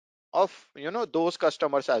data of those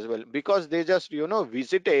customers as well, because they just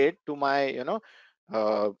visited to my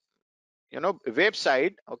uh,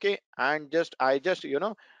 website. Okay, and just I just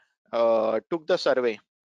took the survey,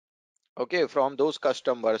 okay, from those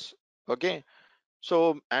customers. Okay,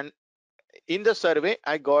 so and in the survey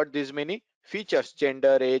I got these many features: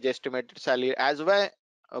 gender, age, estimated salary as well.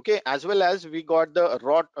 Okay, as well as we got the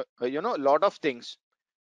lot of things,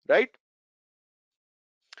 right?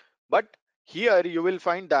 But here you will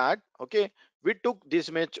find that, okay, we took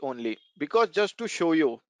this much only because just to show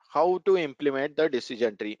you how to implement the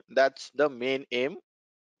decision tree. That's the main aim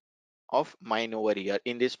of mine over here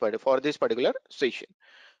in this for this particular session.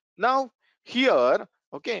 Now here,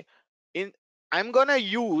 okay, in I'm gonna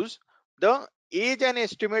use the age and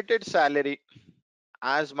estimated salary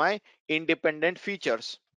as my independent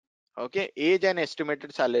features. Okay, age and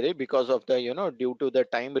estimated salary, because of the due to the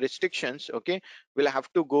time restrictions, okay, we'll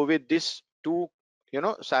have to go with this two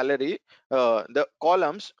salary, the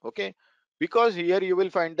columns. Okay, because here you will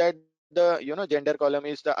find that the gender column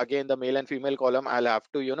is the again the male and female column. I'll have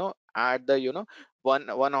to add the one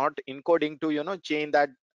hot encoding to chain that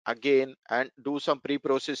again and do some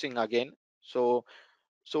pre-processing again. So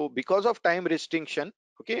because of time restriction,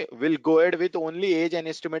 okay, we'll go ahead with only age and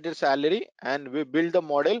estimated salary, and we build the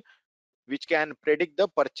model which can predict the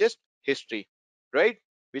purchase history, right?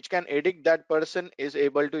 Which can predict that person is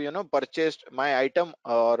able to purchase my item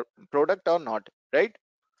or product or not, right?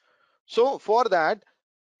 So for that,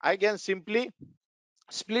 I can simply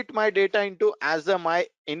split my data into as my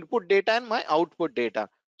input data and my output data.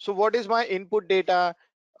 So what is my input data?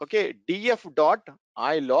 Okay, df dot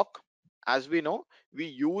ilock. As we know, we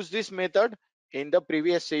use this method in the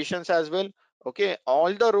previous sessions as well. Okay,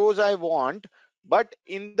 all the rows I want, but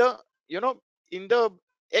in the in the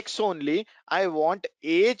X only, I want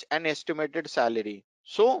age and estimated salary.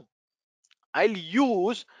 So I'll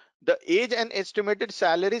use the age and estimated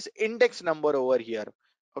salaries index number over here.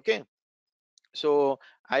 Okay, so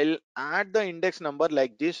I'll add the index number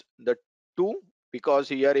like this, the 2, because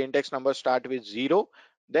here index number start with 0,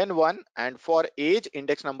 then 1, and for age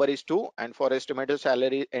index number is 2, and for estimated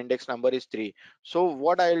salary index number is 3. So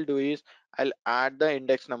what I'll do is I'll add the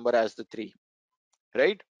index number as the 3,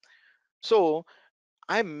 right? So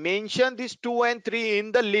I mention these 2 and 3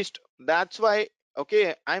 in the list. That's why,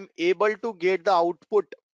 okay, I'm able to get the output,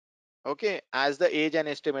 okay, as the age and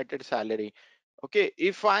estimated salary. Okay,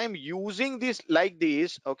 if I'm using this like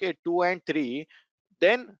this, okay, 2 and 3,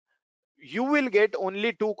 then you will get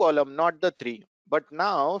only 2 column, not the 3. But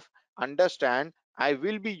now understand, I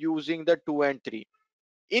will be using the 2 and 3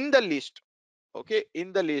 in the list. Okay,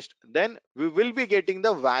 in the list, then we will be getting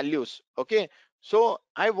the values. Okay, so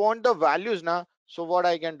I want the values now. So what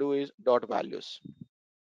I can do is dot values.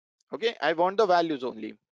 Okay, I want the values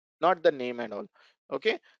only, not the name and all.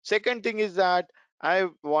 Okay, second thing is that I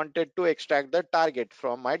wanted to extract the target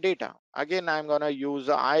from my data. Again, I'm gonna use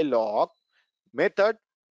the ilock method.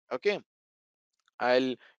 Okay,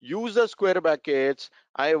 I'll use the square brackets.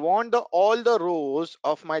 I want the all the rows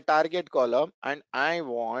of my target column, and I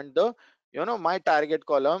want the my target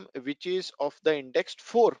column which is of the indexed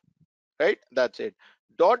 4, right? That's it.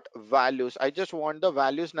 Dot values, I just want the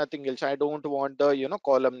values, nothing else. I don't want the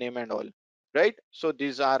column name and all, right? So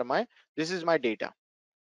these are my, this is my data.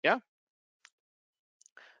 Yeah,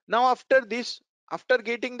 now after this, after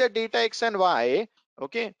getting the data X and Y,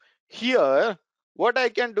 okay, here what I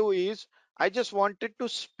can do is I just wanted to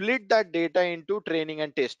split that data into training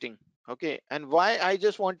and testing. Okay, and why I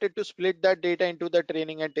just wanted to split that data into the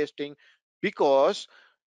training and testing? Because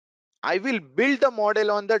I will build the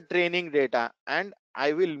model on the training data, and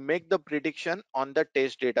I will make the prediction on the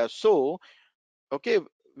test data. So, okay,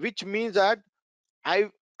 which means that I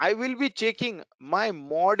I will be checking my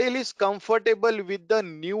model is comfortable with the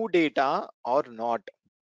new data or not,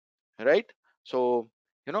 right? So,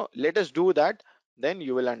 let us do that. Then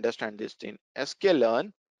you will understand this thing.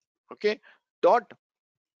 sklearn, okay, dot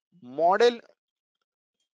model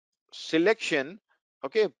selection,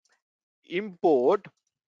 okay, import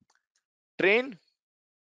train.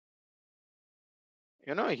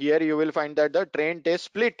 Here you will find that the train test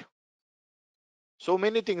split. So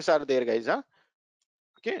many things are there, guys. Huh?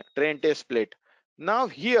 Okay, train test split. Now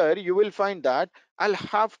here you will find that I'll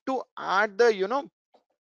have to add the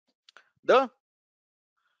the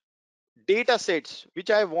data sets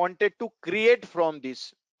which I wanted to create from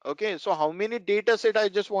this. Okay, so how many data set I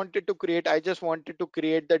just wanted to create? I just wanted to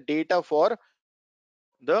create the data for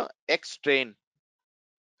the X train,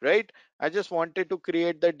 right? I just wanted to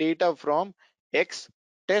create the data from X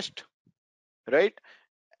test, right?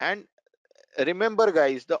 And remember,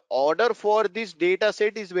 guys, the order for this data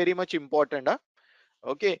set is very much important. Huh?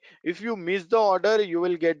 Okay, if you miss the order, you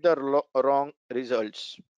will get the wrong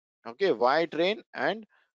results. Okay, Y train and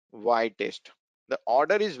Y test. The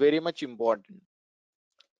order is very much important.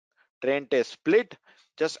 Train test split,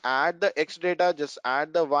 just add the X data, just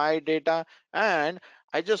add the Y data, and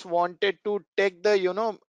I just wanted to take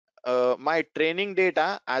the my training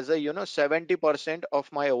data as a 70%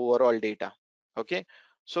 of my overall data. Okay,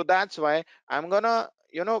 so that's why I'm gonna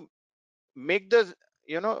make the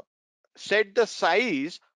set the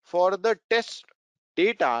size for the test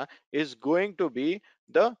data is going to be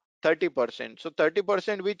the 30%. So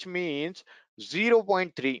 30%, which means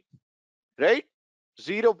 0.3, right?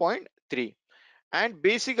 0.3. And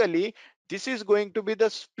basically this is going to be the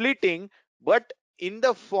splitting, but in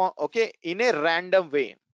the form, okay, in a random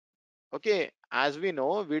way. Okay, as we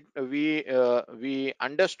know, we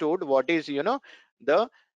understood what is the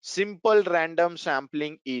simple random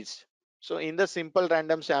sampling is. So in the simple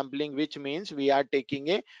random sampling, which means we are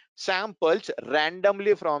taking a samples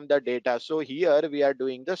randomly from the data. So here we are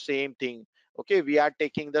doing the same thing. Okay, we are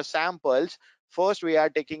taking the samples. First we are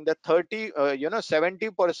taking the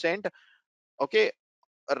 70%, okay,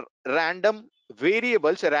 random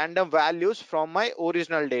variables, random values from my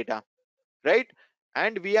original data, right?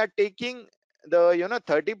 And we are taking the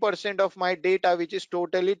 30% of my data which is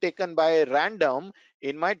totally taken by random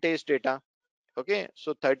in my test data. Okay,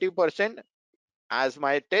 so 30% as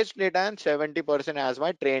my test data and 70% as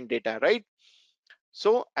my trained data, right?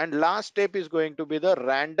 So, and last step is going to be the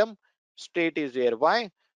random state is there.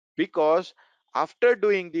 Why? Because after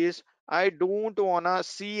doing this, I don't wanna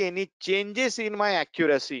see any changes in my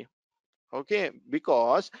accuracy. Okay,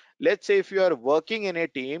 because let's say if you are working in a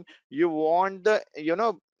team, you want the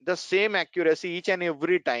the same accuracy each and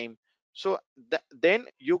every time. So then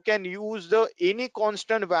you can use the any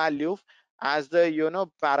constant value as the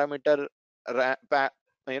parameter ra- pa,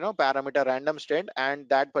 parameter random state and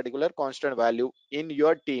that particular constant value in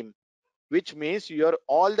your team, which means your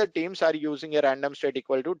all the teams are using a random state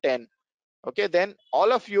equal to 10. Okay, then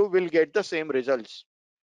all of you will get the same results.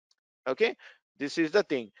 Okay, this is the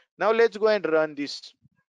thing. Now let's go and run this.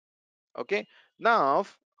 Okay, now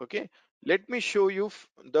okay, let me show you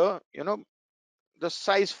the the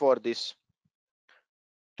size for this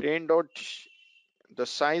train dot the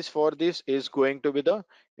size for this is going to be the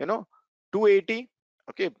you know 280.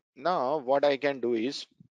 Okay, now what I can do is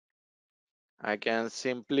I can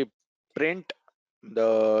simply print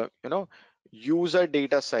the user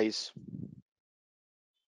data size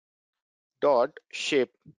dot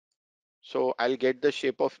shape. So I'll get the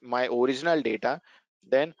shape of my original data,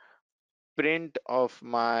 then print of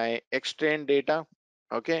my extend data.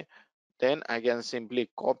 Okay, then I can simply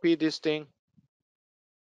copy this thing.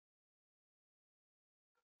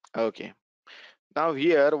 Okay, now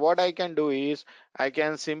here what I can do is I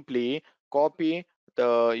can simply copy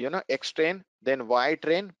the x train, then y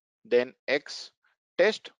train, then x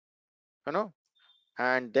test, you know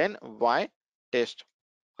and then y test.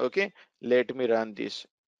 Okay, let me run this.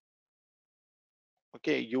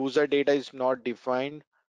 Okay, user data is not defined.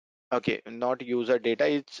 Okay, not user data,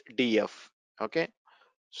 it's df. Okay,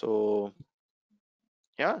 so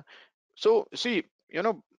yeah, so see,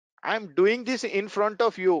 I'm doing this in front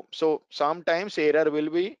of you, so sometimes error will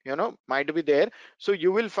be might be there. So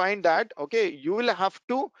you will find that, okay, you will have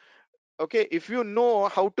to, okay, if you know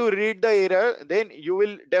how to read the error, then you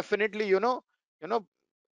will definitely you know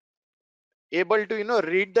able to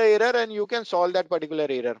read the error and you can solve that particular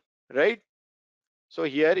error, right? So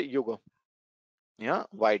here you go. Yeah,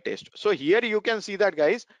 y test. So here you can see that,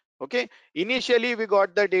 guys. Okay, initially we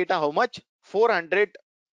got the data how much, 400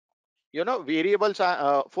 variables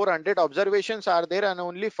are 400 observations are there and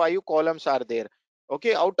only 5 columns are there.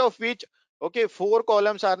 Okay, out of which, okay, 4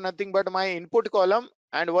 columns are nothing but my input column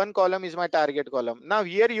and 1 column is my target column. Now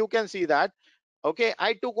here you can see that, okay,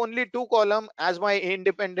 I took only 2 column as my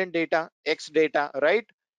independent data, x data, right?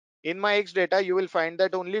 In my x data you will find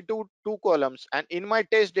that only two columns, and in my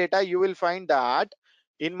test data you will find that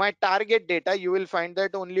in my target data you will find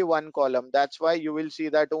that only 1 column. That's why you will see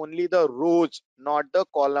that only the rows, not the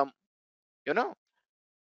column. you know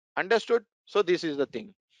Understood? So this is the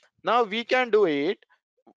thing. Now we can do it.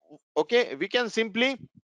 Okay, we can simply,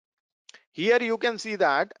 here you can see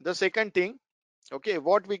that the second thing, okay,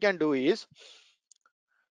 what we can do is,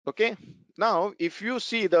 okay, now if you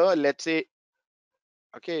see the, let's say,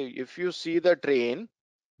 okay, if you see the train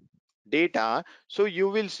data, so you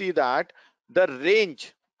will see that the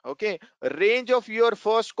range, okay, range of your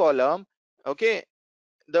first column, okay,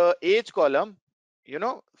 the age column,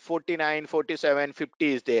 49, 47,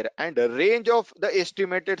 50 is there, and the range of the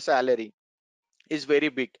estimated salary is very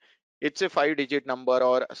big. It's a 5 digit number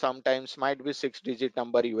or sometimes might be 6 digit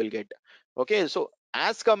number you will get. Okay, so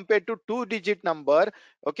as compared to 2 digit number,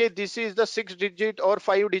 okay, this is the 6 digit or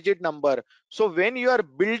 5 digit number. So when you are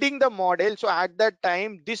building the model, so at that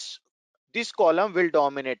time this column will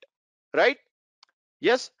dominate, right?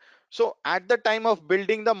 Yes. So at the time of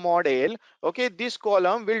building the model, okay, this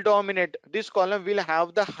column will dominate. This column will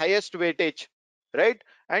have the highest weightage, right?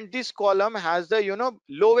 And this column has the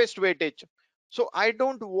lowest weightage. So I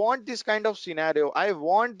don't want this kind of scenario. I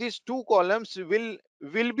want these two columns will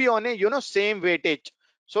be on a same weightage.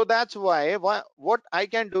 So that's why what I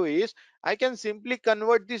can do is I can simply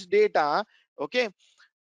convert this data, okay,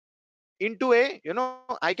 into a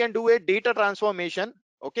I can do a data transformation.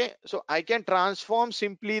 Okay, so I can transform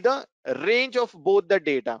simply the range of both the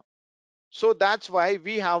data. So that's why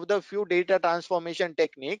we have the few data transformation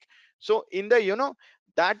technique. So in the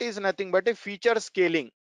that is nothing but a feature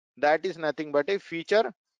scaling. That is nothing but a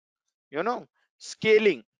feature you know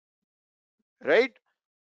scaling, right?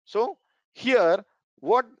 So here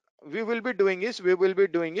what we will be doing is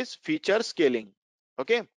feature scaling.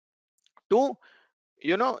 Okay, to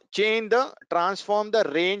change the transform the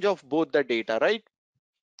range of both the data, right?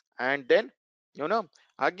 And then, you know,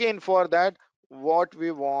 again for that, what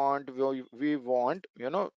we want, we want, you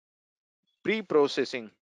know,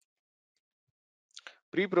 pre-processing.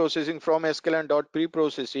 Pre-processing from sklearn dot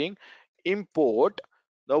pre-processing, import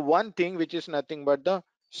the one thing which is nothing but the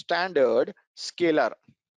standard scalar,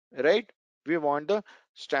 right? We want the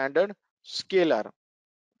standard scalar,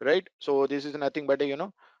 right? So this is nothing but a, you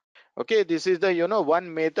know, okay, this is the, you know,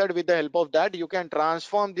 one method. With the help of that, you can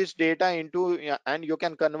transform this data into, yeah, and you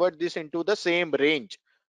can convert this into the same range,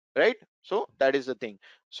 right? So that is the thing.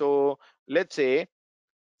 So let's say,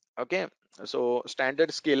 okay, so standard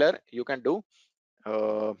scalar you can do.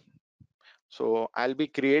 uh, so I'll be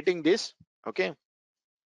creating this. Okay,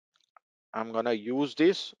 I'm gonna use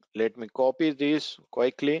this. Let me copy this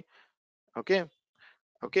quickly. Okay,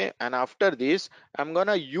 okay, and after this I'm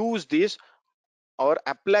gonna use this or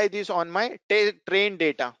apply this on my train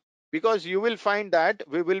data, because you will find that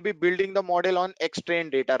we will be building the model on X train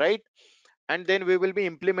data, right? And then we will be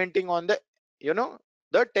implementing on the, you know,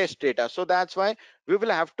 the test data. So that's why we will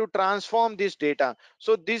have to transform this data.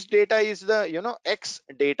 So this data is the, you know, X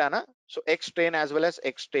data na? So X train as well as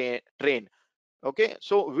train. Okay,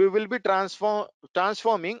 so we will be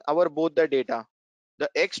transforming our both the data, the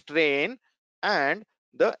X train and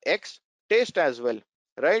the X test as well,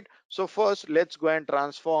 right? So first let's go and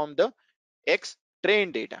transform the X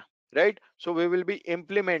train data, right? So we will be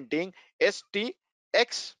implementing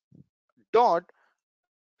stx dot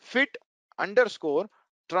fit underscore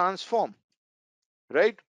transform,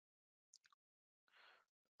 right?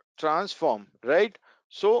 Transform, right?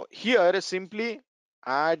 So here simply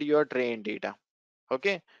add your train data.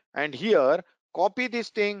 Okay, and here copy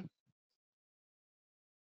this thing.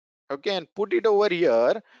 Okay, and put it over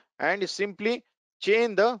here and simply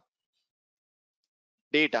change the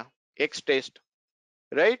data X test,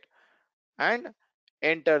 right? And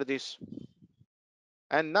enter this.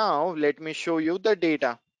 And now let me show you the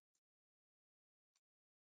data.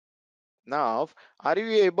 Now, are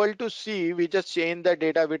you able to see? We just change the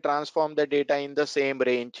data, we transform the data in the same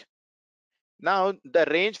range. Now the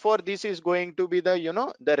range for this is going to be the, you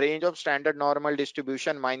know, the range of standard normal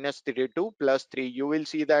distribution minus 32 plus 3. You will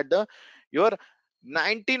see that the your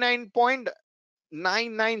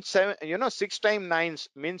 99.997, you know, 6 times 9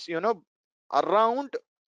 means, you know, around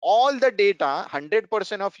all the data,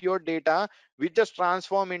 100% of your data we just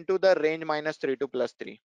transform into the range minus 32 plus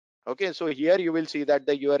 3. Okay, so here you will see that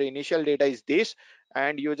the your initial data is this,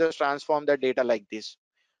 and you just transform the data like this.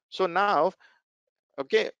 So now,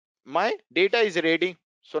 okay, my data is ready.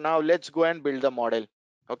 So now let's go and build the model.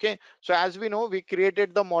 Okay, so as we know, we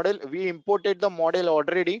created the model, we imported the model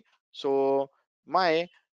already. So my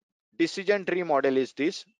decision tree model is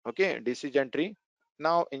this. Okay, decision tree.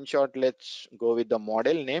 Now in short, let's go with the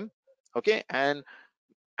model name. Okay, and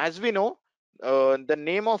as we know, the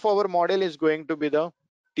name of our model is going to be the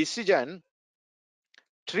decision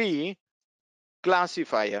tree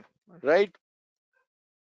classifier, right?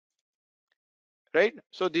 Right,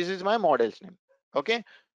 so this is my model's name. Okay,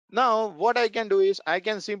 now what I can do is I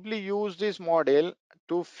can simply use this model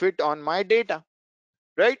to fit on my data,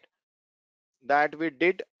 right? That we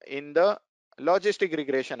did in the logistic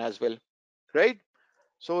regression as well, right?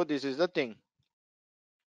 So this is the thing.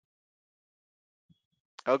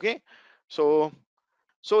 Okay, so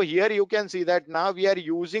here you can see that now we are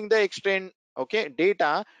using the extend, okay,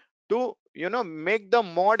 data to, you know, make the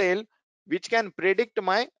model which can predict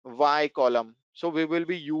my y column. So we will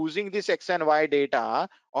be using this x and y data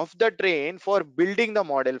of the train for building the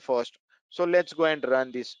model first. So let's go and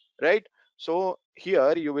run this, right? So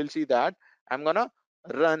here you will see that I'm gonna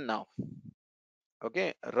run now.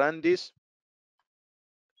 Okay, run this.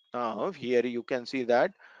 Now here you can see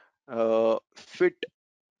that fit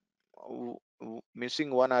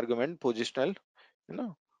missing one argument, positional, you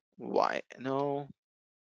know, why no,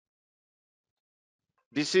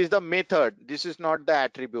 this is the method, this is not the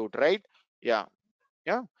attribute, right? Yeah,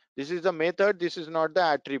 yeah, this is the method, this is not the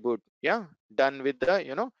attribute. Yeah, done with the,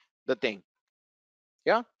 you know, the thing.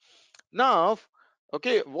 Yeah, now,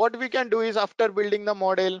 okay, what we can do is after building the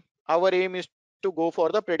model, our aim is to go for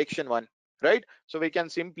the prediction one, right? So we can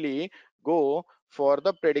simply go for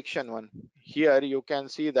the prediction one. Here you can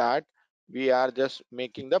see that we are just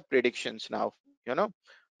making the predictions now. You know,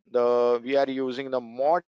 the we are using the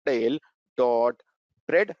model dot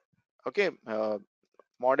pred. Okay,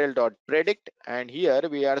 model dot predict, and here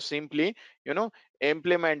we are simply, you know,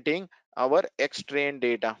 implementing our X train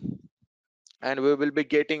data, and we will be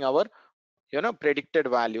getting our, you know, predicted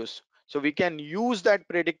values. So we can use that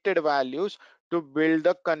predicted values to build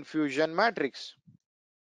the confusion matrix,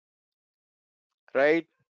 right?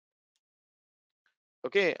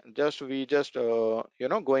 Okay, we just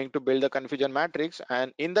going to build the confusion matrix,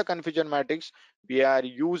 and in the confusion matrix we are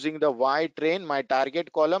using the y train, my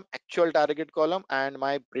target column, actual target column, and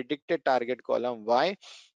my predicted target column, y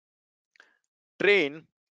train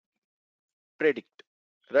predict,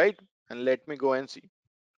 right? And let me go and see.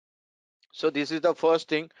 So this is the first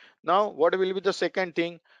thing. Now what will be the second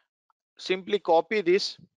thing? Simply copy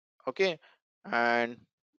this, okay, and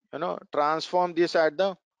transform this at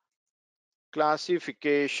the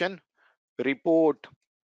classification report,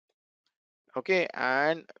 okay,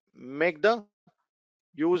 and make the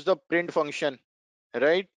use the print function,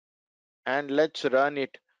 right? And let's run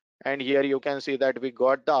it. And here you can see that we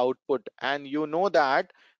got the output, and you know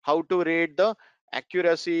that how to rate the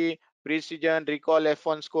accuracy, precision, recall,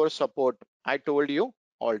 F1 score, support. I told you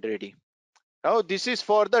already. Now this is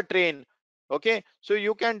for the train, okay? So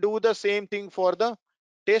you can do the same thing for the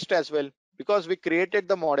test as well, because we created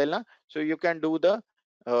the model, na? So you can do the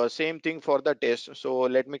same thing for the test. So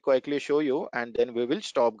let me quickly show you, and then we will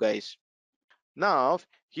stop, guys. Now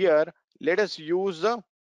here, let us use the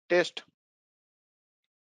test,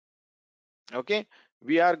 okay?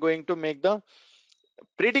 We are going to make the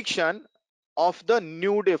prediction of the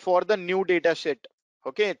new day for the new data set.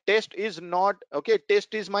 Okay, test is not, okay,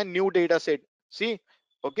 test is my new data set. See,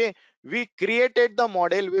 okay, we created the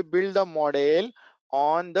model, we build the model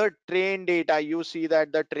on the train data. You see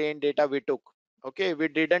that the train data we took, okay, we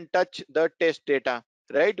didn't touch the test data,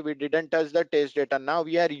 right? We didn't touch the test data. Now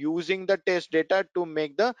we are using the test data to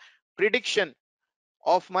make the prediction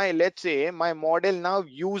of my, let's say, my model now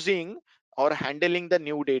using or handling the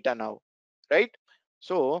new data now, right?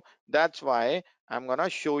 So that's why I'm gonna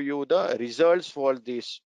show you the results for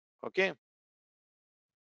this, okay?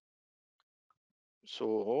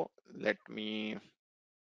 So let me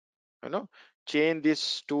change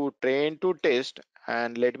this to train to test,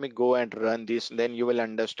 and let me go and run this, then you will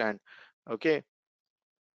understand. Okay,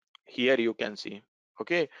 here you can see.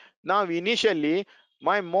 Okay, now initially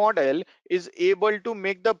my model is able to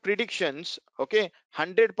make the predictions, okay,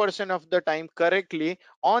 100% of the time correctly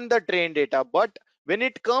on the train data. But when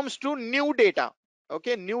it comes to new data,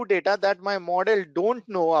 okay, new data that my model don't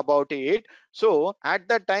know about it, so at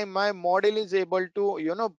that time my model is able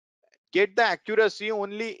to get the accuracy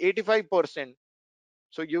only 85%.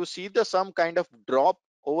 So you see the some kind of drop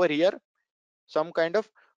over here, some kind of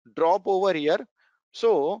drop over here.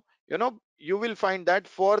 So you will find that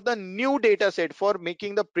for the new data set, for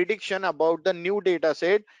making the prediction about the new data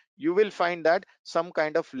set, you will find that some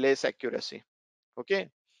kind of less accuracy. Okay,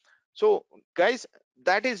 so guys,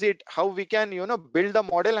 that is it, how we can build the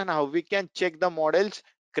model and how we can check the model's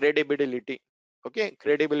credibility. Okay,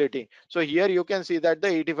 credibility. So here you can see that the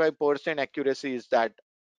 85% accuracy is that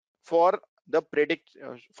for the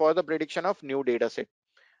for the prediction of new data set.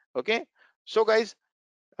 Okay, so guys,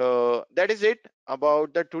 that is it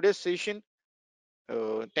about the today's session.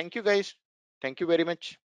 Thank you guys, thank you very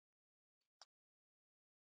much.